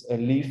introduce a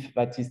leaf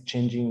that is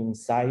changing in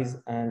size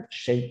and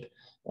shape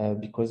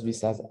because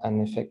this has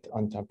an effect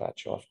on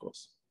temperature, of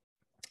course.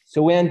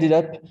 So we ended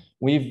up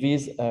with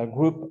this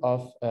group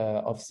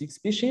of 6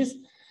 species,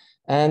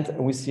 and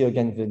we see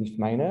again the leaf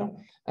miner.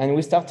 And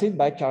we started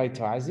by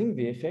characterizing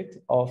the effect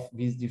of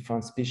these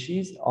different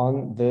species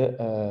on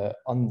the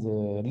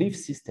leaf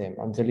system,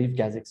 on the leaf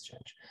gas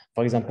exchange.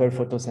 For example,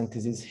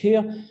 photosynthesis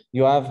here,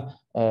 you have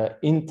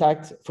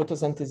intact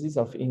photosynthesis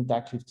of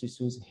intact leaf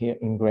tissues here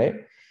in gray.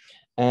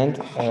 And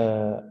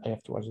I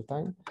have to watch the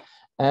time.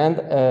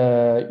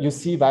 And you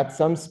see that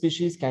some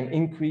species can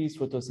increase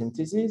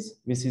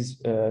photosynthesis. This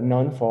is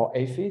known for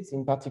aphids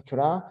in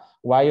particular,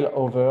 while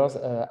others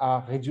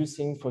are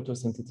reducing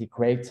photosynthetic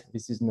rate.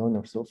 This is known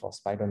also for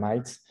spider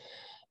mites.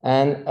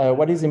 And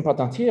what is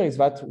important here is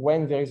that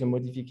when there is a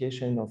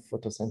modification of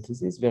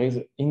photosynthesis, there is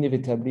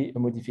inevitably a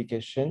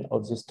modification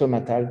of the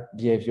stomatal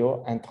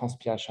behavior and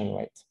transpiration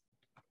rate.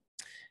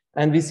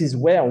 And this is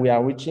where we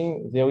are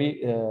reaching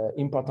very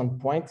important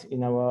point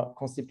in our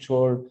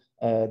conceptual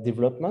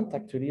development,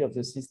 actually, of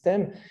the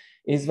system,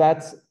 is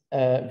that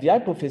the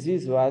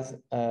hypothesis was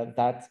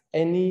that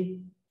any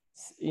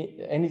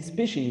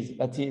species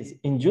that is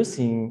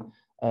inducing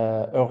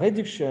a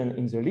reduction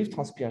in the leaf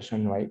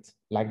transpiration rate,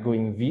 like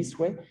going this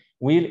way,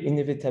 will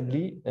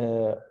inevitably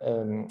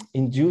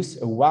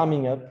induce a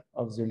warming up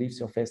of the leaf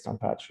surface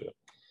temperature.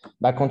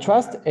 By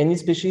contrast, any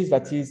species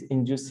that is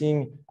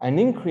inducing an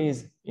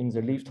increase in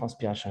the leaf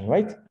transpiration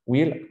rate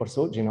will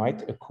also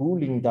generate a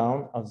cooling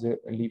down of the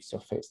leaf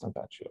surface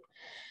temperature.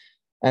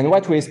 And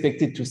what we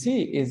expected to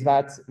see is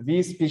that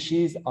these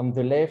species on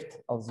the left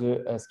of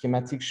the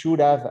schematic should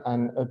have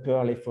an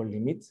upper lethal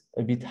limit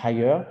a bit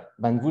higher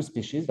than those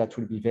species that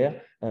will be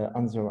there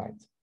on the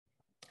right.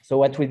 So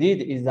what we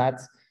did is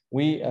that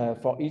we,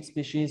 for each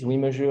species, we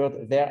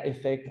measured their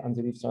effect on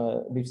the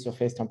leaf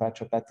surface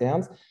temperature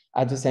patterns,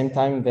 at the same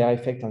time their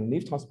effect on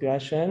leaf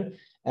transpiration,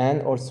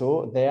 and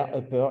also their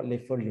upper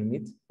lethal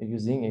limit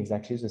using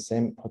exactly the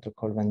same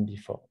protocol than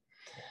before.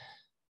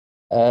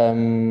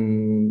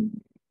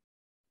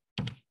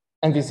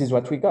 And this is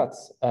what we got,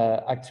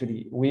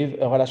 actually,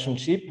 with a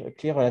relationship, a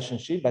clear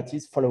relationship that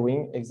is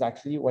following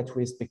exactly what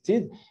we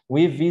expected,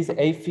 with these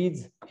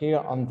aphids here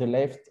on the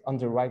left, on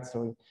the right,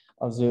 sorry,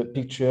 of the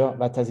picture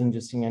that is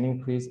inducing an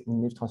increase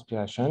in leaf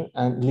transpiration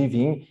and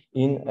living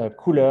in a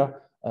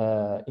cooler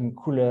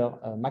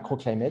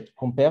microclimate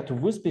compared to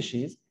those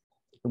species,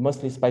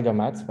 mostly spider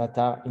mites, that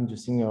are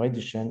inducing a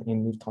reduction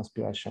in leaf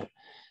transpiration.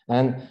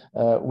 And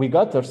we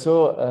got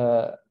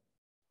also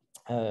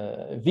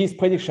these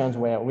predictions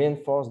were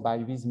reinforced by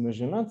these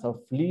measurements of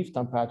leaf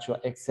temperature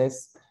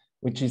excess,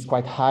 which is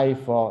quite high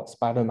for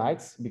spider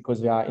mites because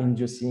they are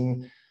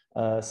inducing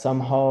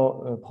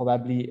somehow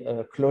probably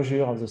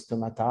closure of the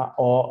stomata,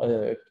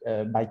 or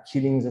by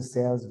killing the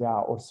cells, they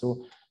are also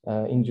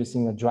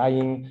inducing a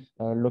drying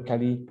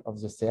locally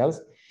of the cells.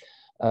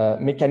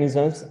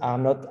 Mechanisms are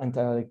not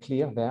entirely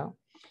clear there.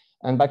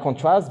 And by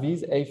contrast,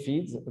 these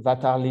aphids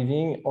that are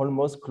living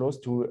almost close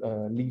to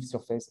leaf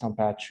surface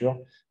temperature,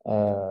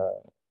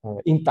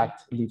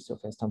 intact leaf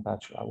surface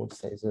temperature, I would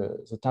say.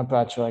 The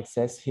temperature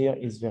excess here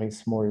is very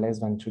small, less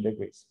than 2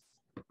 degrees.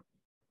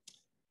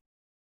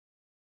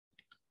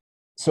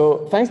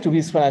 So thanks to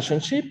this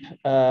relationship,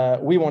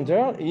 we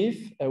wonder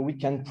if we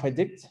can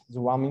predict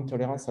the warming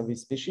tolerance of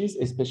these species,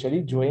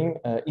 especially during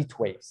heat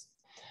waves.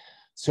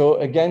 So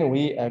again,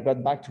 we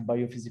got back to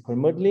biophysical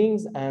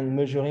modelings and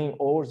measuring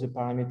all the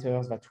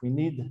parameters that we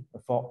need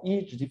for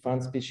each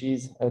different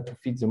species to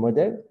fit the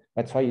model.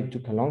 That's why it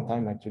took a long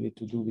time actually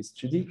to do this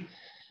study.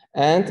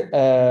 And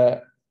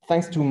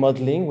thanks to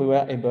modeling, we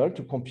were able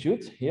to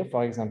compute here,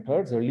 for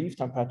example, the leaf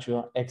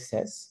temperature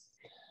excess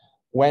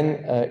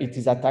when it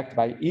is attacked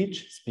by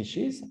each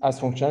species as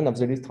function of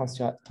the leaf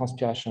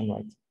transpiration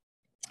rate.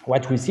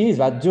 What we see is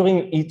that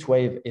during heat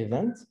wave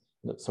events,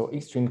 so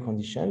extreme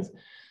conditions,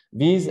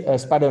 these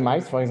spider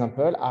mites, for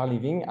example, are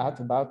living at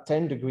about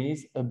 10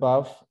 degrees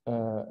above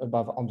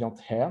ambient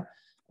air,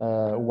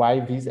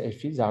 while these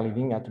aphids are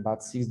living at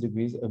about 6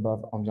 degrees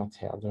above ambient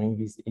air during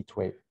this heat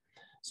wave.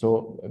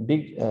 So a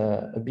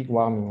big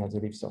warming at the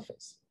leaf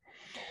surface.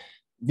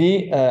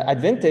 The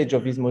advantage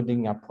of this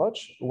modeling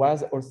approach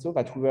was also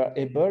that we were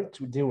able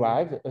to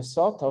derive a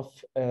sort of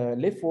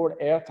level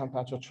air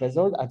temperature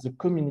threshold at the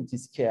community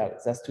scale.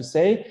 That's to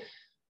say,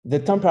 the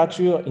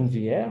temperature in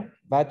the air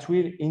that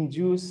will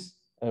induce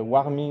a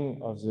warming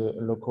of the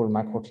local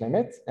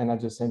microclimate and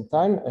at the same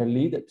time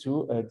lead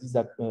to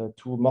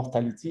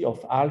mortality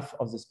of half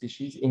of the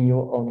species in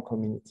your own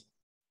community.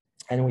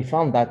 And we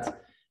found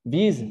that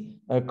this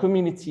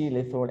community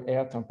lethal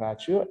air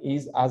temperature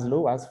is as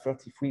low as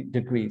 33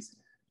 degrees,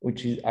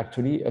 which is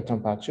actually a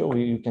temperature where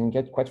you can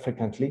get quite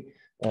frequently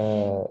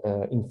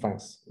in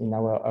France, in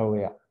our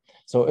area.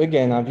 So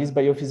again, this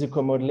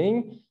biophysical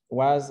modeling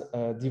was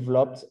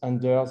developed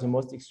under the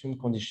most extreme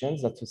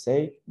conditions, that to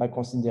say, by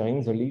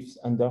considering the leaves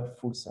under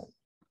full sun.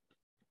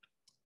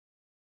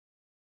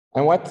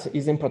 And what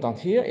is important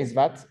here is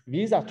that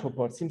these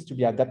arthropods seems to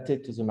be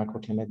adapted to the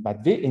microclimate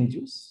that they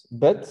induce,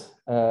 but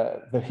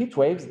the heat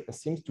waves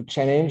seems to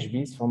challenge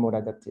these thermal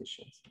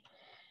adaptations.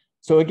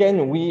 So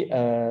again, we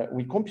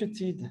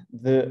computed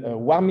the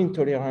warming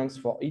tolerance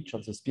for each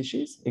of the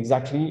species,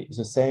 exactly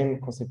the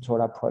same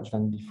conceptual approach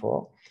than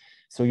before.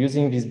 So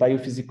using this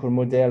biophysical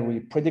model,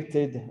 we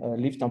predicted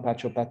leaf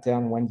temperature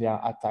pattern when they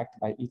are attacked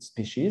by each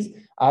species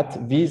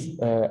at this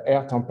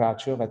air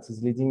temperature that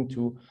is leading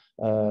to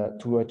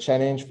a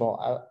challenge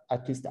for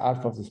at least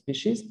half of the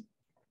species.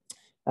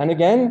 And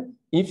again,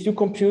 if you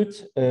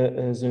compute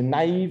the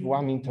naive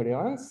warming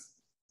tolerance,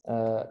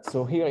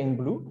 so here in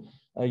blue,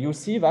 you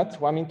see that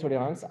warming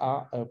tolerance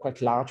are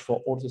quite large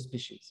for all the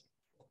species.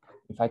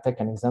 If I take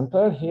an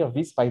example here,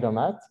 this spider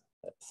mite,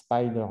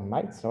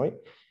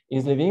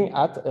 is living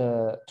at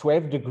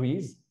 12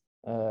 degrees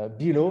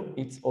below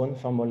its own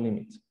thermal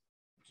limit.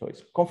 So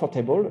it's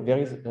comfortable. There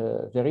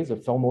is a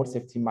thermal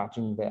safety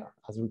margin there,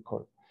 as we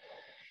call.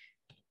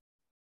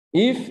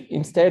 If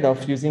instead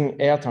of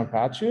using air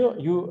temperature,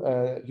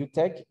 you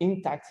take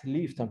intact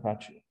leaf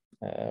temperature,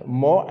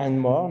 more and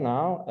more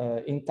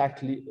now,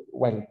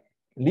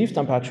 leaf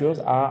temperatures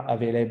are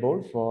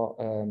available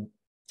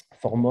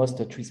for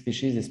most tree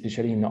species,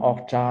 especially in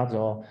orchards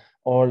or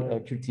all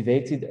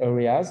cultivated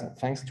areas,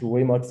 thanks to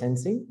remote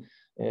sensing.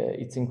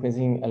 It's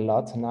increasing a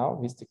lot now,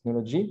 this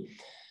technology.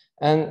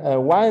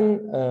 And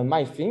one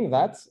might think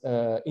that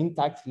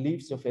intact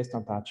leaf surface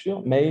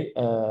temperature may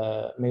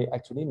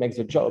actually make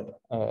the job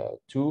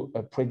to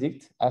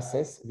predict,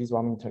 assess this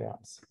warming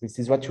tolerance. This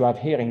is what you have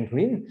here in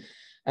green.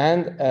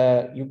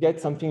 And you get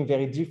something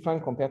very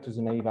different compared to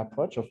the naive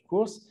approach, of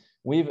course,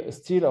 with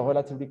still a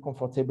relatively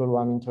comfortable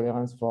warming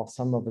tolerance for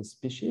some of the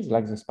species,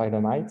 like the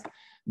spider mite.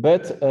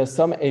 But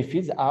some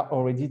aphids are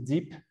already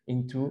deep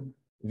into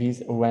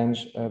this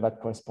range that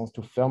corresponds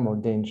to thermal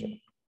danger.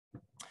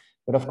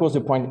 But of course,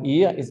 the point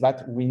here is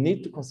that we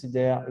need to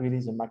consider really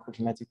the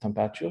microclimatic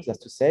temperatures, that's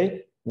to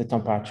say, the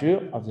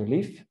temperature of the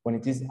leaf when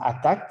it is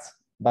attacked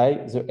by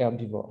the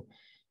herbivore.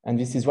 And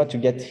this is what you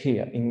get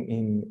here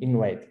in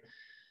red.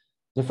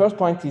 The first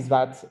point is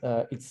that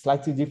it's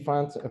slightly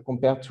different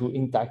compared to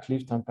intact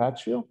leaf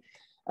temperature.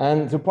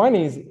 And the point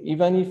is,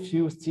 even if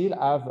you still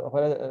have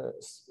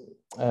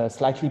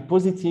slightly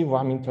positive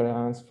warming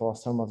tolerance for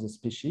some of the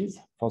species,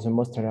 for the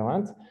most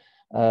tolerant,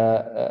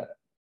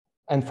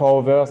 and for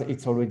others,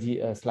 it's already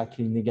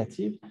slightly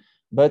negative.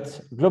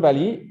 But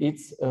globally,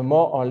 it's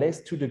more or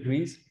less 2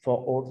 degrees for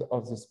all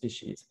of the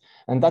species.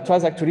 And that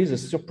was actually the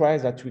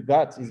surprise that we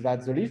got, is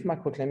that the leaf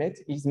microclimate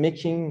is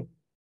making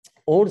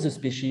all the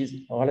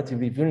species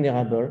relatively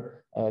vulnerable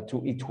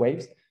to heat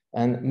waves,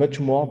 and much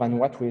more than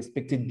what we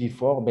expected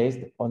before based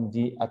on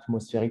the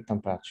atmospheric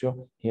temperature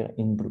here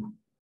in blue.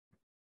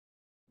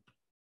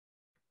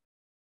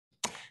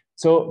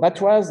 So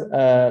that was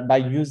by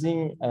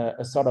using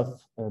a sort of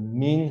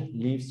mean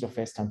leaf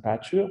surface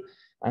temperature.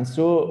 And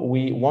so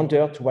we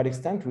wonder to what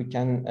extent we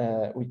can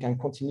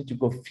continue to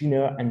go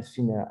thinner and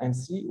thinner and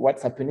see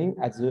what's happening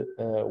at the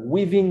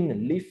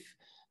within leaf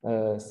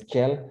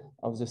scale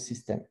of the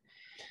system.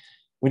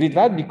 We did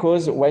that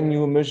because when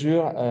you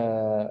measure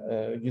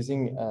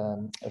using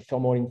a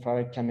thermal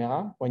infrared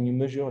camera, when you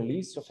measure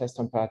leaf surface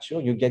temperature,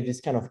 you get this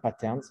kind of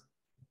patterns.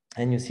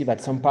 And you see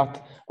that some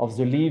part of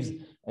the leaves,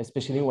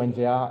 especially when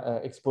they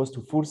are exposed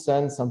to full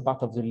sun, some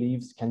part of the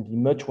leaves can be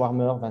much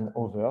warmer than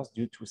others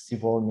due to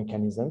several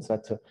mechanisms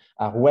that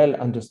are well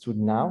understood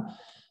now.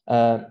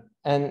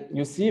 And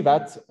you see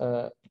that,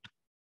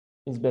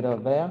 it's better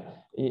there,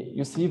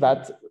 you see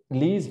that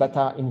leaves that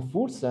are in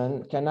full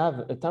sun can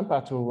have a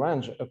temperature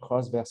range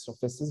across their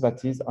surfaces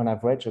that is on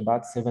average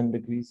about 7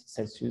 degrees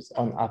Celsius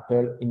on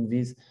apple in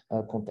this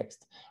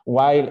context.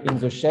 While in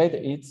the shade,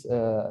 it's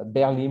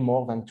barely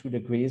more than 2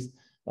 degrees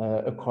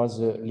across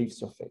the leaf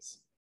surface.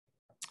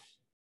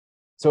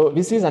 So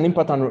this is an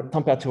important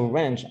temperature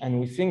range,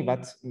 and we think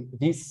that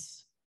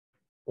this,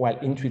 well,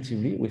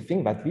 intuitively, we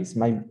think that this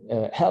might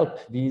help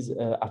these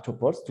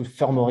arthropods to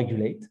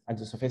thermoregulate at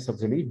the surface of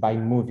the leaf by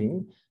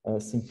moving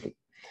simply.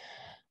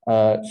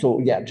 So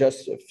yeah,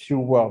 just a few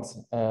words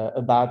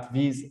about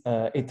this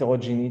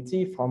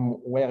heterogeneity, from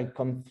where it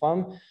comes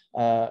from.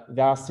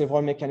 There are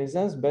several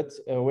mechanisms, but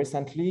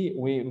recently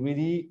we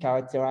really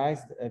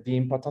characterized the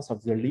importance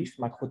of the leaf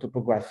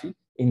macrotopography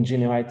in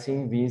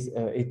generating this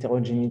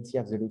heterogeneity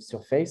of the leaf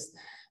surface.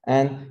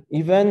 And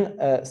even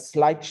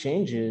slight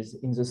changes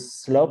in the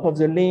slope of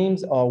the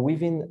limbs, or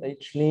within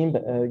each limb,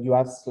 you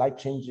have slight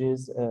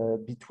changes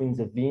between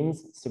the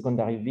veins,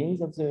 secondary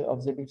veins of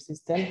the leaf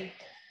system.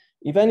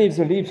 Even if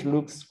the leaf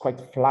looks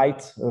quite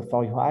flat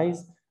for your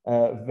eyes,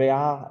 there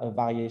are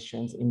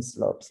variations in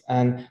slopes.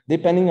 And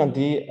depending on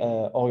the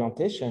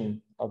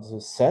orientation of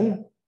the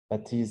sun,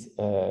 that is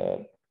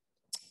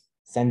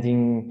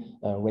sending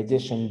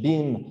radiation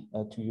beam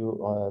to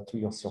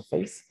your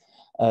surface,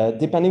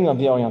 depending on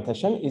the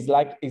orientation, is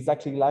like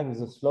exactly like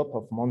the slope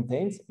of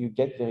mountains, you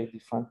get very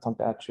different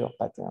temperature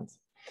patterns.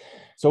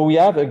 So we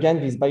have, again,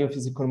 these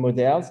biophysical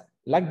models.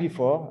 Like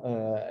before,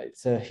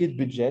 it's a heat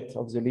budget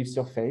of the leaf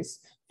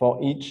surface for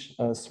each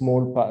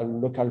small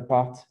local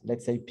part,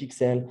 let's say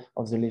pixel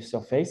of the leaf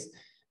surface,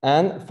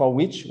 and for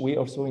which we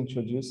also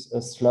introduce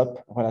a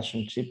slope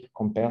relationship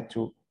compared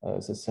to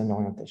the sun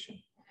orientation.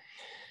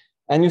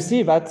 And you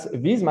see that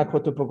this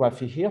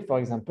macrotopography here, for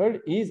example,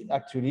 is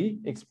actually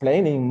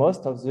explaining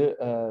most of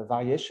the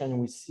variation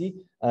we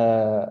see,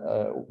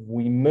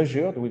 we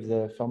measured with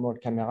the thermal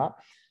camera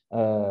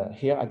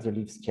here at the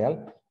leaf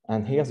scale.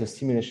 And here's the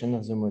simulation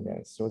of the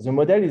model. So the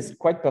model is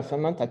quite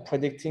performant at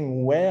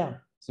predicting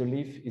where the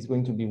leaf is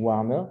going to be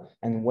warmer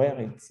and where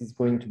it is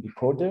going to be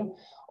colder,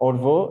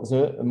 although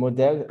the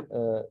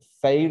model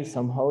fails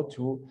somehow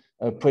to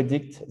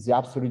predict the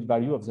absolute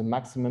value of the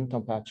maximum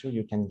temperature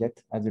you can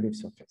get at the leaf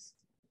surface.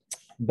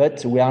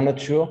 But we are not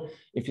sure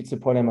if it's a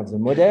problem of the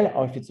model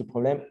or if it's a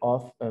problem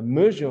of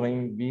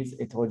measuring this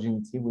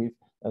heterogeneity with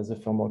the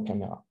thermal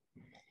camera.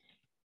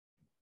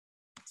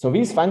 So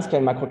these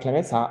fine-scale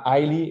macroclimates are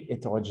highly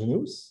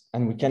heterogeneous,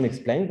 and we can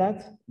explain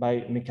that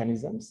by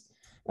mechanisms.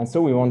 And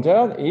so we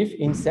wondered if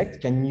insects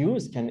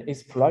can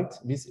exploit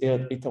this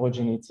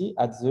heterogeneity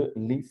at the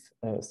leaf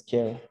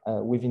scale,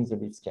 within the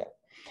leaf scale.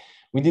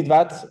 We did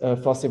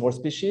that for several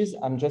species.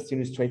 I'm just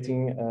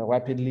illustrating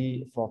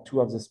rapidly for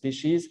two of the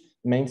species,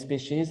 main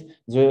species,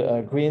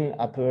 the green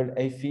apple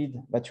aphid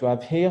that you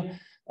have here.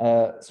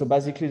 So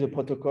basically the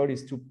protocol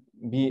is to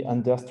be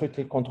under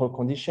strictly controlled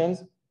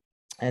conditions.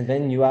 And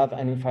then you have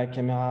an infrared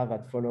camera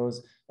that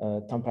follows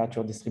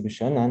temperature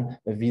distribution and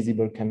a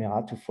visible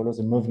camera to follow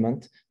the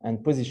movement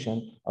and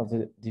position of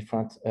the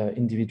different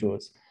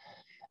individuals.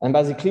 And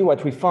basically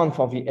what we found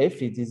for the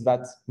aphids is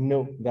that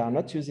no, they are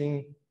not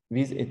using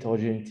this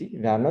heterogeneity.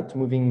 They are not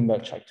moving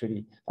much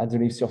actually at the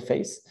leaf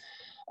surface.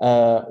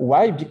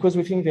 Why? Because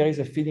we think there is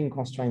a feeding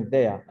constraint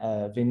there.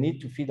 They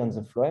need to feed on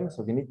the phloem,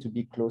 so they need to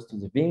be close to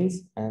the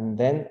veins, and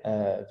then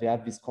they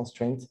have this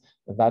constraint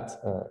that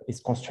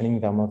is constraining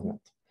their movement.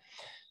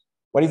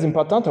 What is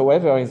important,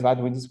 however, is that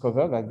we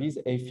discover that these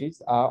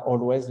aphids are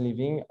always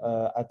living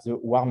at the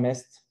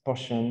warmest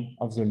portion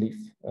of the leaf,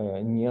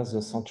 near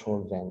the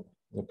central vein,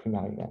 the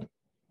primary vein.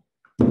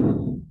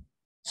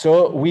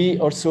 So we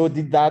also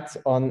did that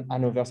on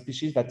another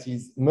species that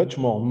is much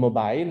more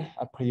mobile,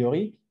 a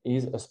priori,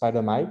 is a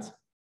spider mite.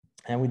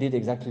 And we did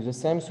exactly the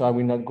same, so I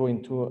will not go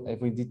into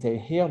every detail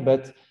here,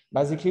 but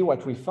basically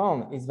what we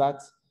found is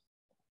that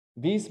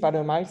these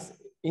spider mites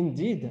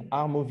indeed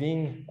are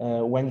moving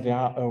when they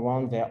are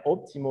around their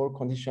optimal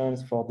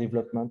conditions for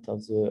development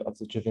of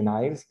the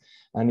juveniles,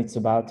 and it's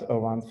about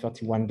around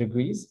 31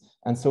 degrees.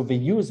 And so they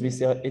use this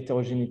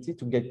heterogeneity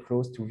to get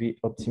close to the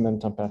optimum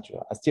temperature.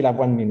 I still have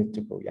 1 minute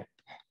to go, yeah.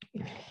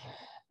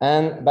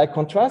 And by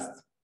contrast,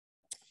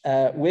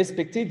 we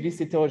expected this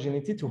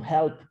heterogeneity to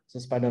help the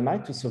spider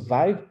mite to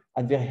survive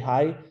at very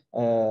high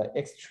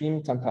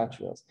extreme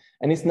temperatures.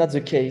 And it's not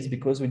the case,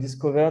 because we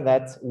discovered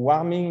that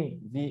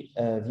warming the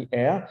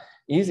air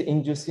is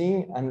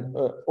inducing an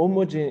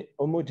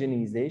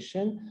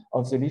homogenization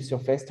of the leaf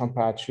surface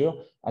temperature,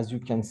 as you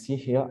can see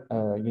here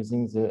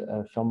using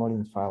the thermal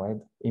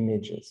infrared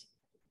images,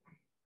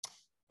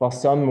 for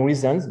some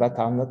reasons that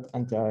are not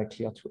entirely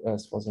clear to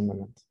us for the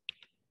moment.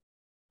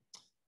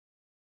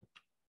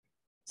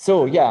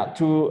 So yeah,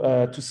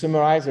 to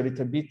summarize a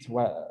little bit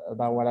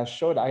about what I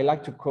showed, I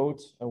like to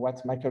quote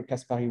what Michael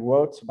Kaspari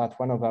wrote about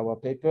one of our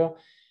papers,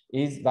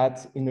 is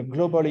that in a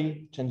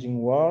globally changing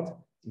world,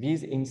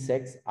 these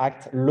insects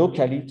act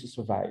locally to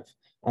survive.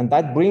 And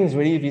that brings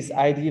really this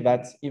idea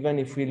that even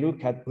if we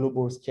look at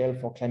global scale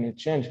for climate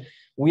change,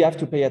 we have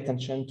to pay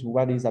attention to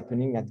what is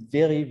happening at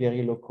very,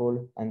 very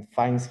local and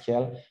fine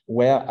scale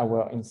where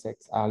our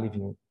insects are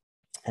living.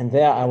 And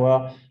there,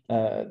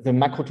 the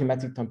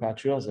macroclimatic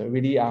temperatures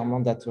really are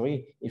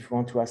mandatory if we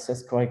want to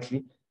assess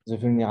correctly the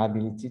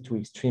vulnerability to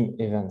extreme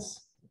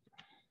events.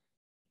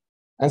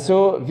 And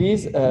so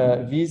these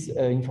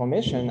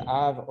information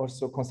have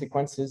also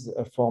consequences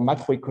for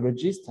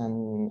macroecologists,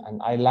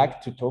 and I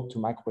like to talk to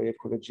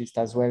macroecologists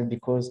as well,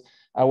 because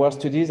our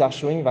studies are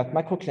showing that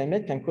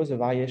microclimate can cause a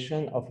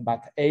variation of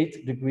about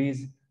 8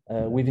 degrees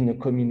within a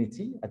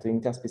community at the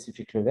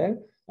interspecific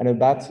level, and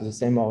about the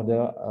same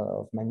order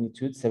of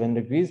magnitude, 7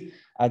 degrees,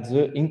 at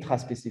the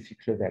intraspecific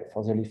level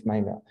for the leaf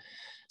miner.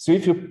 So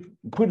if you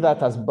put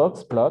that as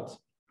box plot,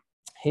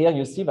 here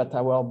you see that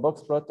our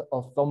box plot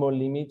of thermal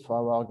limit for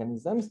our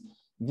organisms,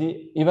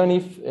 even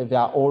if they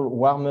are all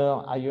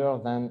warmer, higher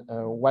than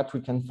what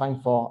we can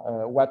find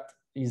for what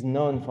is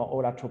known for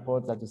all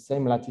arthropods at the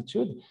same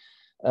latitude,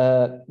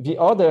 the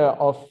order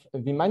of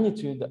the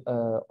magnitude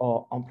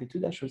or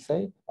amplitude, I should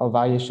say, of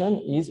variation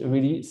is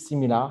really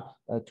similar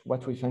to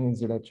what we find in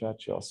the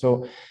literature.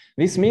 So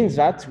this means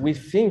that we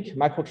think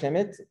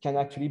microclimate can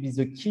actually be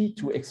the key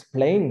to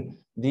explain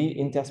the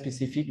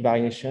interspecific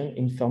variation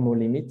in thermal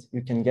limit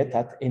you can get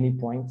at any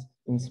point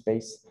in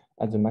space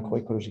at the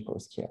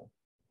macroecological scale.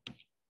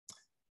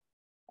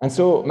 And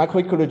so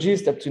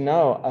macroecologists up to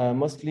now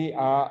mostly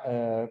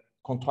are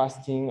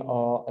contrasting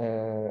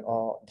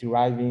or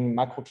deriving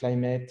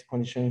macroclimate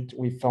conditions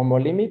with thermal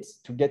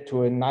limits to get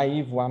to a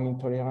naive warming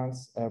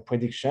tolerance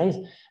predictions.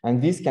 And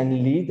this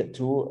can lead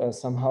to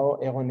somehow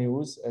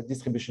erroneous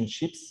distribution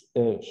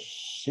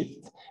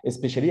shift,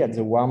 especially at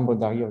the warm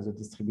boundary of the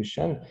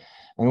distribution.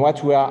 And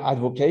what we are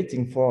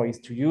advocating for is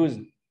to use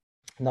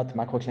not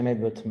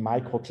macroclimate, but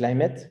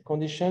microclimate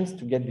conditions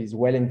to get these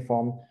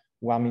well-informed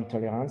warming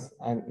tolerance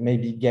and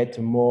maybe get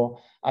more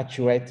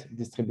accurate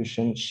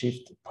distribution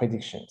shift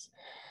predictions.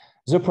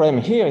 The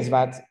problem here is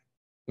that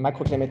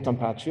microclimate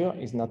temperature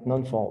is not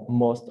known for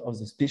most of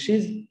the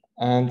species.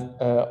 And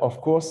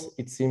of course,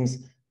 it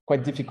seems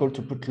quite difficult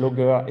to put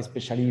logger,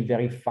 especially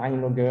very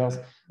fine loggers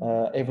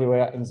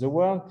everywhere in the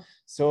world.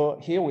 So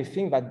here we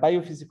think that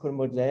biophysical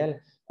model,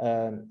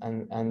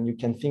 and you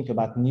can think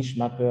about niche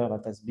mapper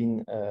that has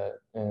been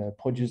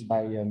produced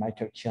by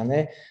Michael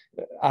Kearney,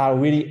 are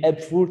really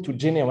helpful to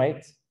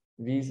generate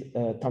these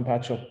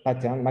temperature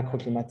pattern,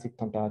 macroclimatic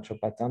temperature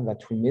pattern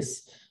that we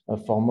miss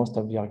for most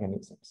of the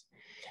organisms.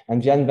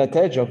 And the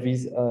advantage of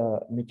these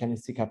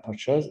mechanistic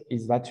approaches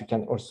is that you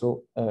can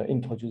also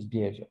introduce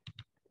behavior.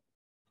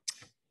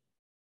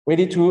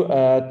 Ready to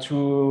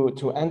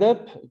end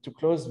up, to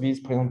close this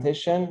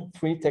presentation,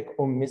 3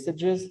 take-home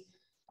messages.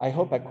 I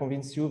hope I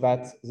convinced you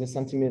that the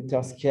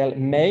centimeter scale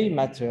may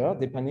matter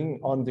depending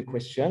on the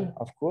question,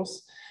 of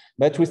course,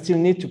 but we still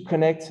need to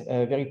connect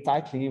very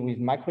tightly with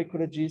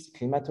microecologists,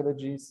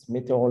 climatologists,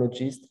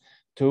 meteorologists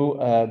to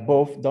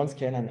both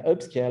downscale and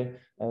upscale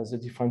the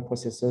different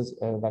processes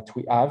that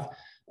we have.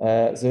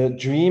 The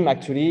dream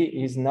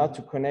actually is not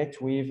to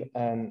connect with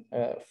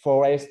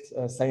forest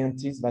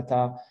scientists that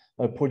are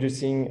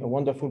producing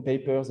wonderful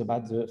papers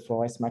about the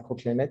forest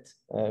microclimate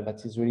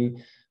that is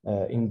really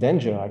in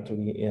danger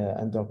actually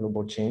under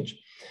global change.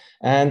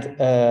 And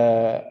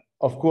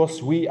of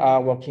course, we are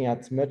working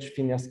at much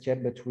thinner scale,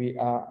 but we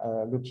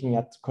are looking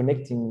at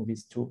connecting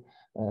these two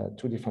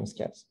different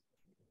scales.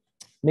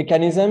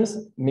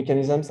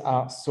 Mechanisms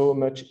are so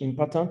much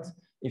important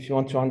if you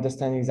want to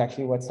understand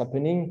exactly what's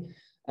happening.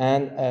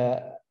 And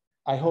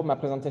I hope my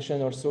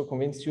presentation also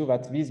convinced you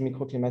that these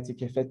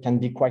microclimatic effects can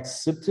be quite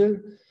subtle.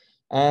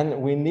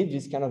 And we need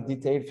this kind of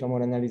detailed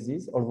thermal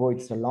analysis, although it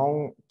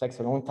takes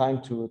a long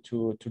time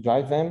to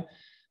drive them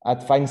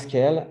at fine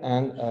scale.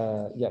 And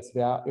yes,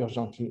 they are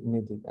urgently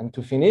needed. And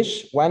to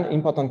finish, one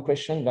important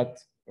question that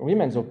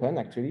remains open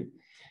actually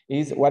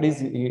is what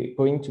is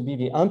going to be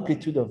the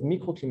amplitude of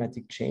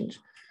microclimatic change?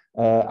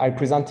 I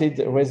presented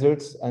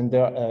results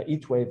under a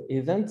heat wave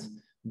event,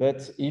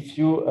 but if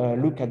you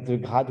look at the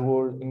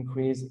gradual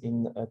increase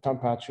in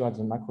temperature at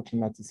the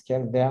macroclimatic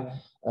scale, there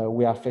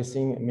we are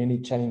facing many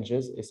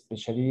challenges,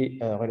 especially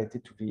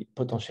related to the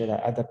potential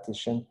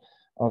adaptation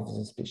of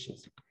the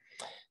species.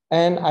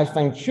 And I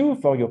thank you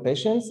for your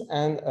patience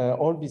and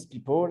all these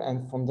people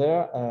and from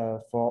there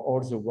for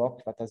all the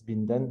work that has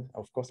been done.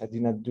 Of course, I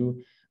did not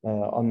do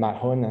on my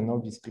own, and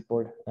all these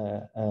people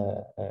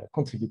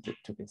contributed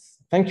to this.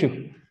 Thank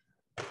you.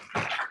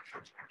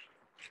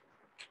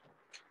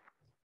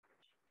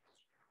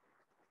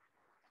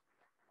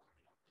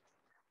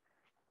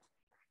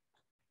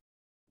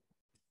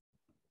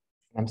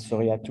 I'm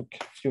sorry, I took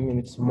a few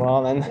minutes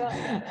more than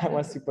I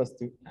was supposed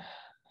to.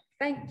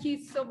 Thank you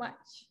so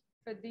much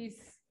for this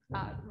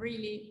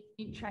really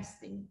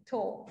interesting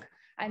talk.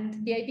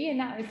 And the idea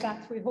now is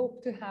that we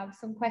hope to have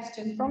some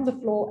questions from the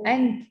floor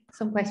and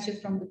some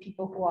questions from the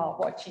people who are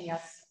watching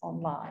us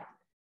online.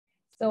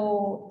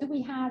 So do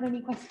we have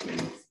any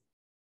questions?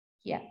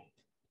 Yeah.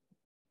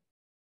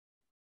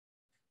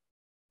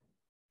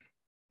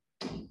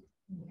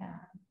 Yeah.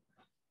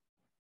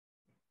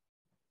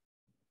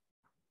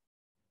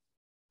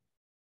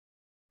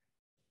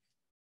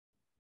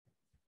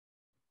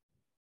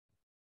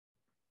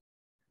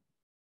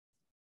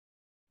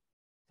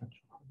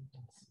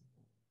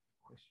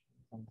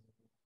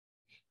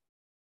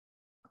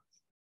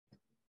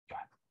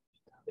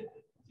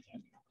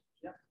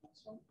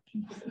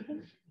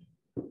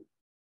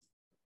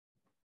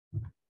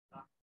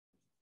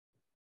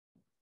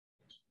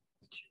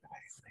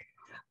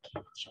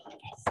 Hi,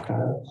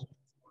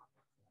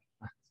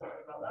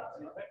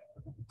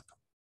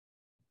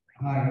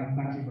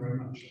 thank you very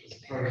much. It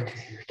was very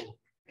useful.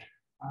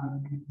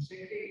 I'm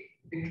particularly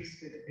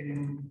interested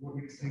in what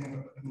you were saying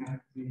about looking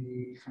at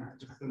the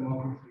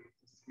thermography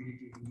of the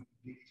 3D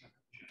leaf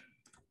temperature.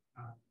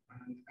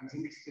 And I was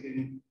interested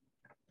in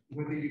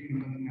whether you've been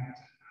looking at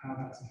how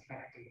that's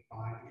affected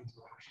by the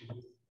interaction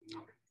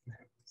with the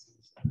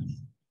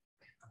systems.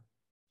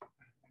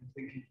 And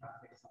thinking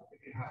about things like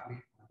if you have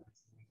leaf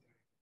planets and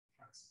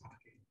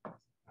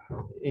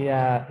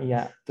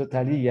yeah,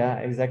 totally, yeah,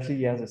 exactly,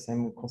 yeah, the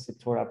same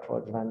conceptual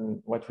approach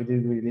than what we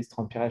did with this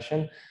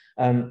transpiration.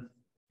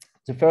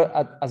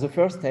 As a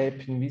first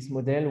step in this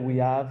model, we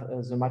have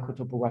the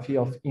macrotopography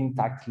of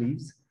intact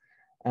leaves.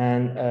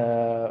 And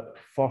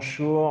for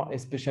sure,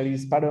 especially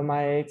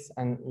spidermites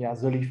and yeah,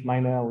 the leaf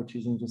miner, which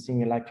is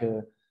inducing like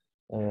a,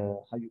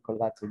 how you call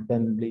that, a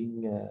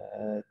bumbling,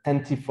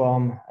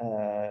 tentiform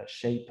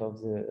shape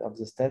of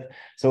the stem.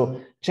 So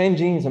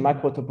changing the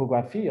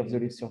macrotopography of the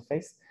leaf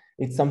surface,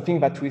 it's something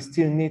that we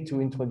still need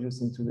to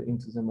introduce into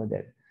the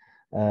model.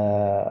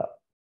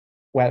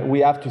 Well, we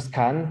have to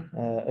scan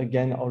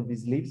again all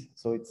these leaves,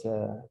 so it's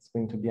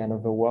going to be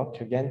another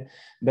work again.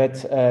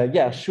 But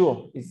yeah,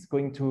 sure, it's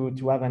going to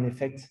have an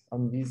effect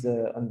on this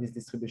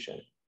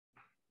distribution.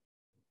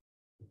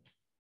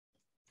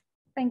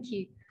 Thank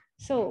you.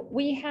 So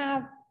we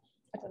have.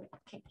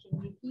 Can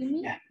you hear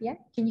me? Yeah.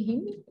 Can you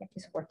hear me? Yeah,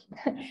 it's working.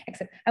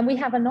 Excellent. And we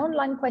have an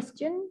online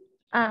question.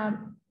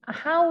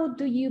 How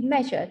do you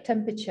measure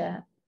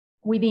temperature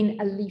within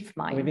a leaf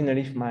mine? Within a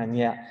leaf mine,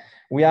 yeah.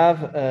 We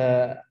have.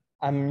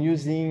 I'm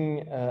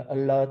using a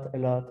lot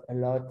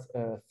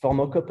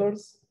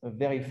thermocouples,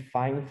 very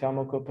fine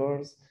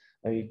thermocouples.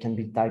 It can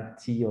be type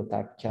T or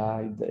type K,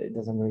 it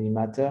doesn't really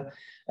matter.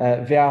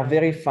 They are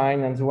very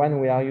fine, and the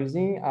one we are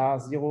using are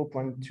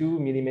 0.2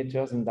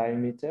 millimeters in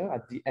diameter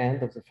at the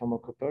end of the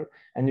thermocouple,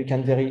 and you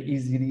can very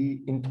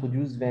easily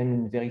introduce them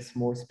in very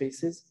small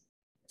spaces.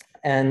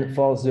 And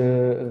for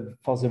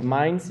the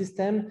mine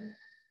system,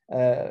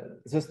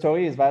 the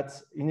story is that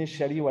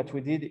initially what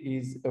we did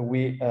is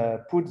we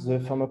put the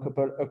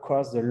thermocouple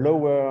across the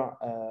lower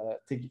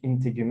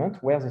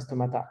integument where the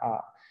stomata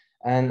are.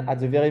 And at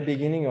the very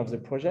beginning of the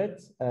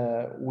project,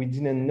 we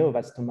didn't know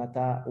that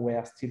stomata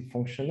were still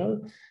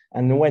functional.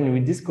 And when we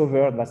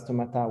discovered that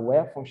stomata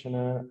were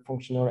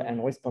functional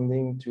and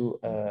responding to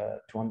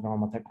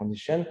environmental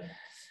conditions,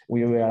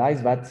 we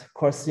realized that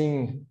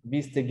crossing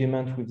this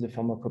tegument with the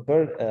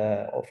thermocouple,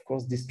 of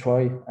course,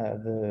 destroy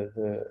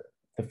the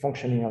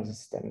functioning of the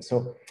system.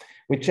 So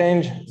we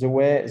changed the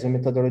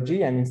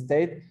methodology, and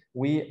instead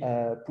we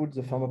put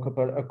the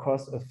thermocouple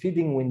across a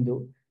feeding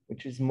window,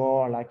 which is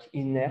more like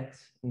inert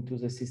into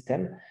the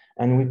system.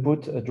 And we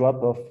put a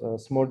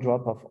small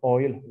drop of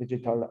oil,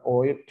 vegetal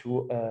oil,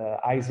 to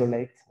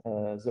isolate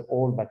the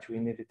hole that you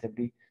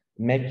inevitably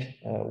make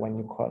when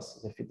you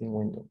cross the feeding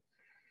window.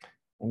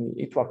 And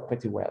it worked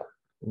pretty well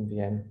in the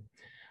end.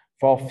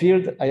 For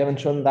field, I haven't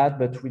shown that,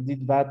 but we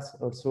did that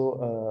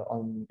also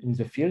in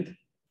the field.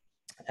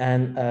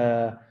 And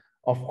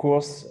of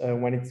course,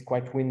 when it's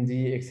quite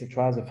windy,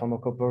 etc., the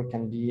thermocouple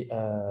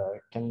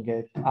can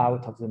get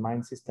out of the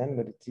mine system,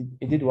 but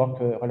it did work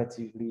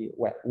relatively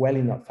well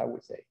enough, I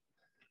would say,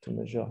 to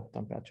measure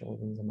temperature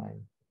within the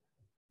mine.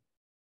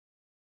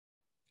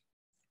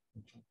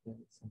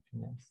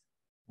 Something else.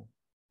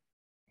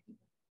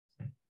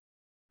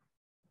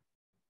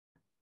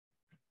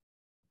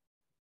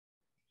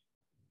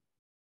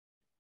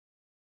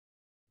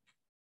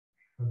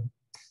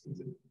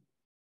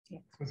 It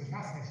was a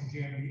fascinating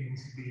journey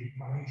into the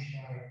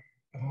minutiae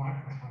of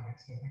microclimate,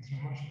 so thanks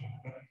very much for that.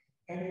 But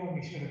earlier on,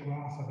 we showed a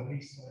graph of a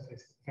leaf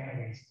surface that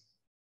varies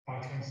by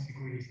 20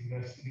 degrees in the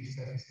leaf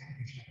surface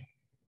temperature.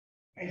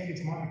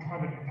 Aphids might be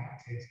climate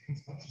adapted, and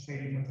such as they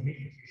live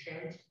underneath, as we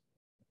showed.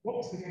 What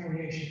was the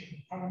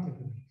variation under the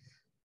leaf?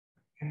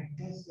 And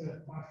does the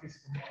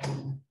biophysical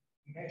model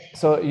measure?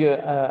 So you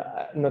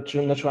not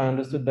sure I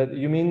understood, but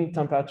you mean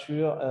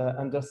temperature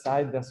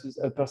underside versus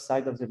upper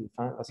side of the leaf?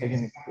 Huh? So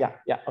yes, exactly.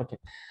 Yeah, okay.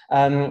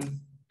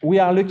 We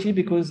are lucky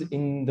because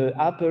in the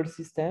upper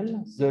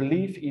system, the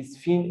leaf is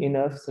thin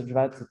enough such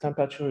that the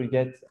temperature you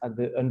get at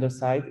the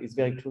underside is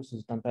very close to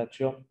the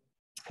temperature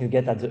you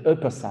get at the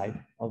upper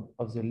side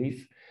of the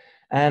leaf.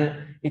 And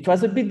it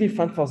was a bit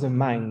different for the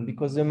mine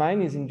because the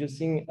mine is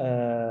inducing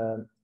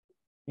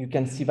you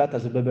can see that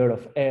as a bubble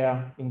of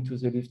air into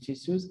the leaf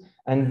tissues.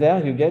 And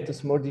there you get a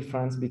small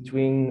difference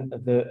between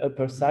the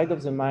upper side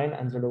of the mine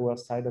and the lower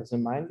side of the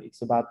mine.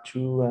 It's about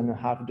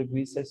 2.5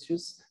 degrees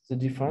Celsius, the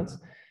difference.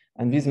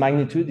 And this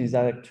magnitude is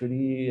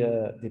actually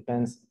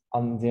depends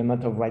on the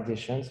amount of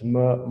radiations,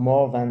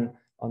 more than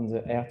on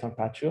the air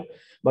temperature.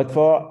 But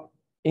for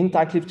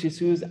intact leaf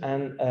tissues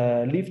and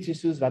leaf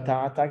tissues that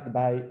are attacked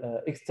by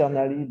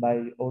externally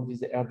by all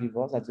these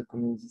herbivores at the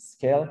community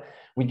scale,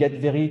 we get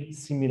very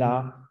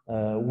similar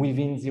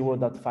within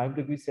 0.5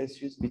 degrees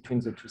Celsius between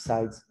the two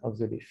sides of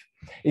the leaf.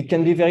 It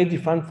can be very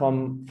different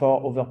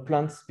for other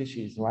plant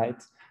species,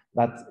 right?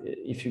 But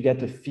if you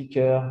get a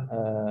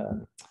thicker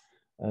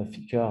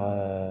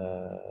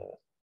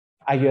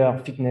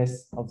higher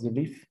thickness of the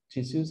leaf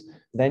tissues,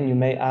 then you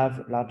may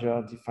have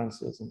larger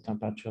differences in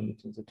temperature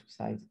between the two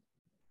sides.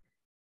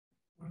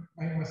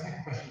 My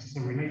second question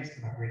sort of relates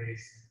to that, really.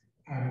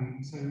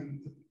 So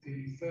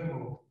the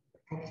thermal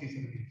properties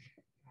of the leaf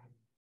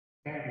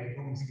vary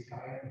enormously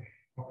diurnally,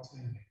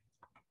 nocturnally.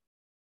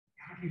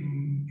 How do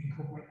you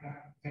incorporate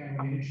that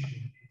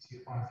variation into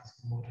your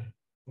biophysical model?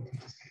 Or do you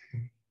just take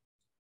them?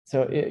 So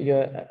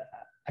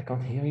I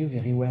can't hear you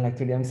very well,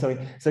 actually. I'm sorry.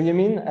 So you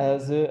mean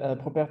the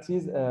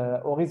properties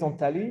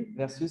horizontally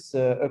versus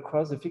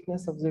across the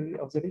thickness of the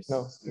leaf?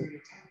 No. So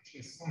your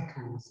temperature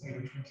cycles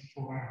over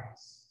 24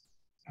 hours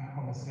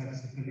on the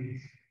surface of the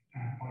leaf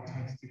by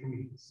 20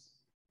 degrees.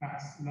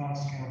 That's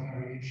large-scale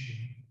variation.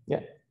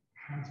 Yeah.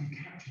 How do you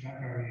capture that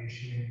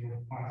variation in your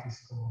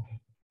biophysical model?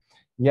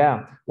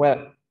 Yeah.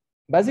 Well,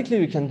 basically,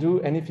 you can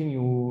do anything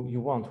you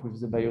want with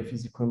the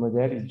biophysical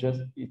model.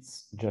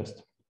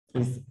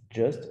 It's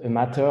just a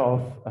matter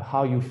of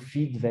how you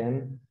feed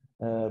them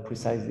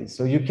precisely.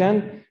 So you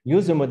can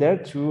use the model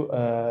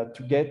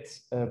to get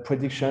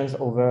predictions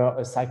over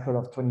a cycle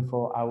of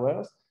 24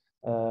 hours.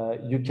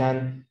 You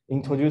can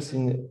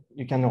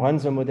run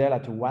the model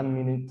at a 1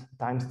 minute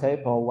time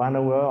step or 1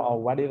 hour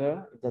or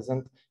whatever. It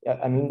doesn't.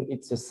 I mean,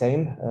 it's the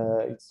same.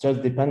 It's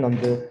just depend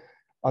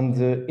on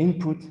the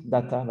input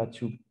data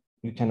that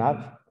you can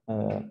have.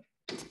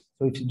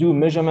 So if you do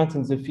measurement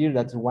in the field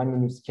at the 1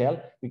 minute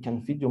scale, you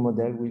can feed your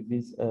model with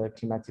these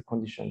climatic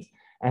conditions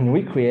and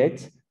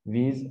recreate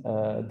these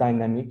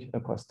dynamic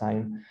across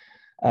time.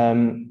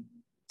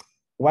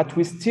 What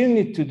we still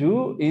need to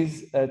do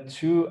is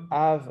to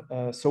have,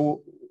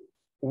 so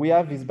we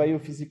have this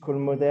biophysical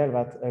model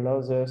that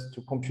allows us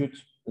to compute,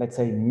 let's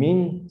say,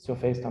 mean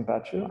surface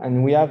temperature,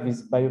 and we have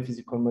this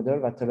biophysical model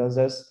that allows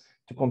us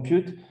to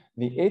compute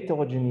the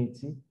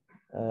heterogeneity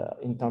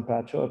in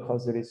temperature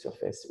across the leaf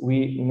surface.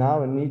 We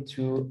now need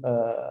to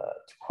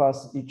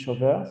cross each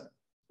other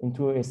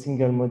into a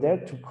single model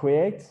to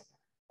create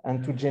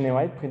and to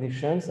generate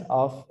predictions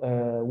of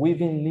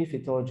within leaf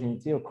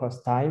heterogeneity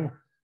across time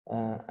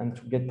and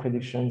to get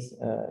predictions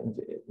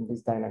in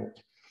this dynamic.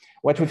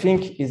 What we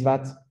think is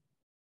that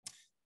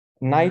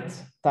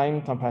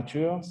nighttime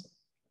temperatures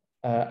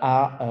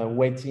are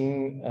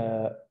weighting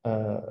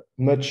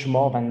much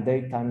more than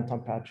daytime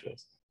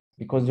temperatures,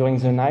 because during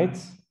the night,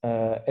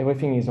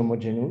 everything is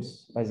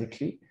homogeneous,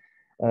 basically.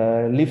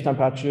 Leaf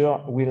temperature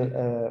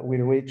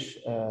will reach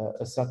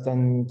a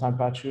certain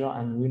temperature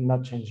and will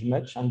not change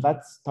much. And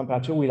that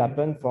temperature will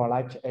happen for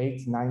like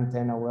 8, 9,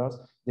 10 hours,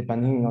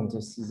 depending on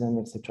the season,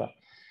 etc.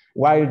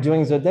 While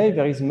during the day,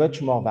 there is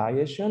much more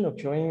variation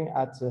occurring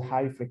at a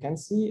high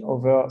frequency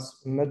over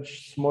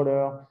much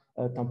smaller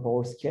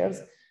temporal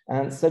scales,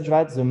 and such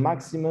that the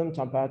maximum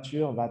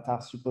temperature that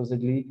are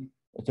supposedly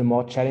the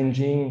more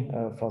challenging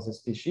for the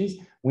species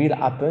will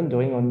happen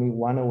during only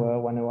 1 hour,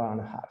 1 hour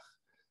and a half.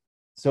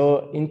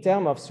 So in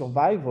terms of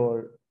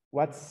survival,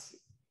 what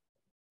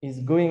is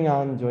going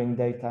on during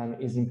daytime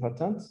is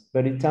important,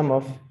 but in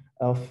terms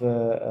of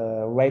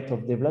rate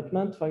of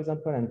development, for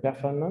example, and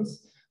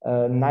performance,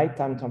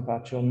 nighttime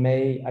temperature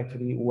may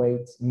actually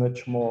weight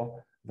much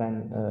more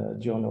than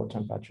diurnal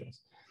temperatures.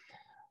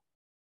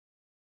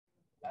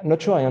 I'm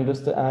not sure I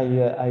understood. I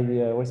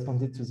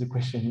responded to the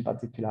question in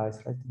particular. I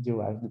slightly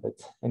derived, but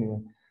anyway.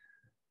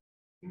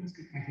 That's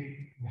good. Thank you.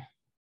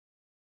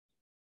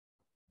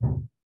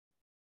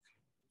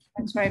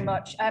 Thanks very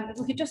much. If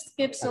we could just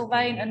give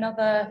Sylvain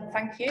another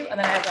thank you, and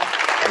then over.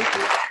 Thank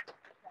you.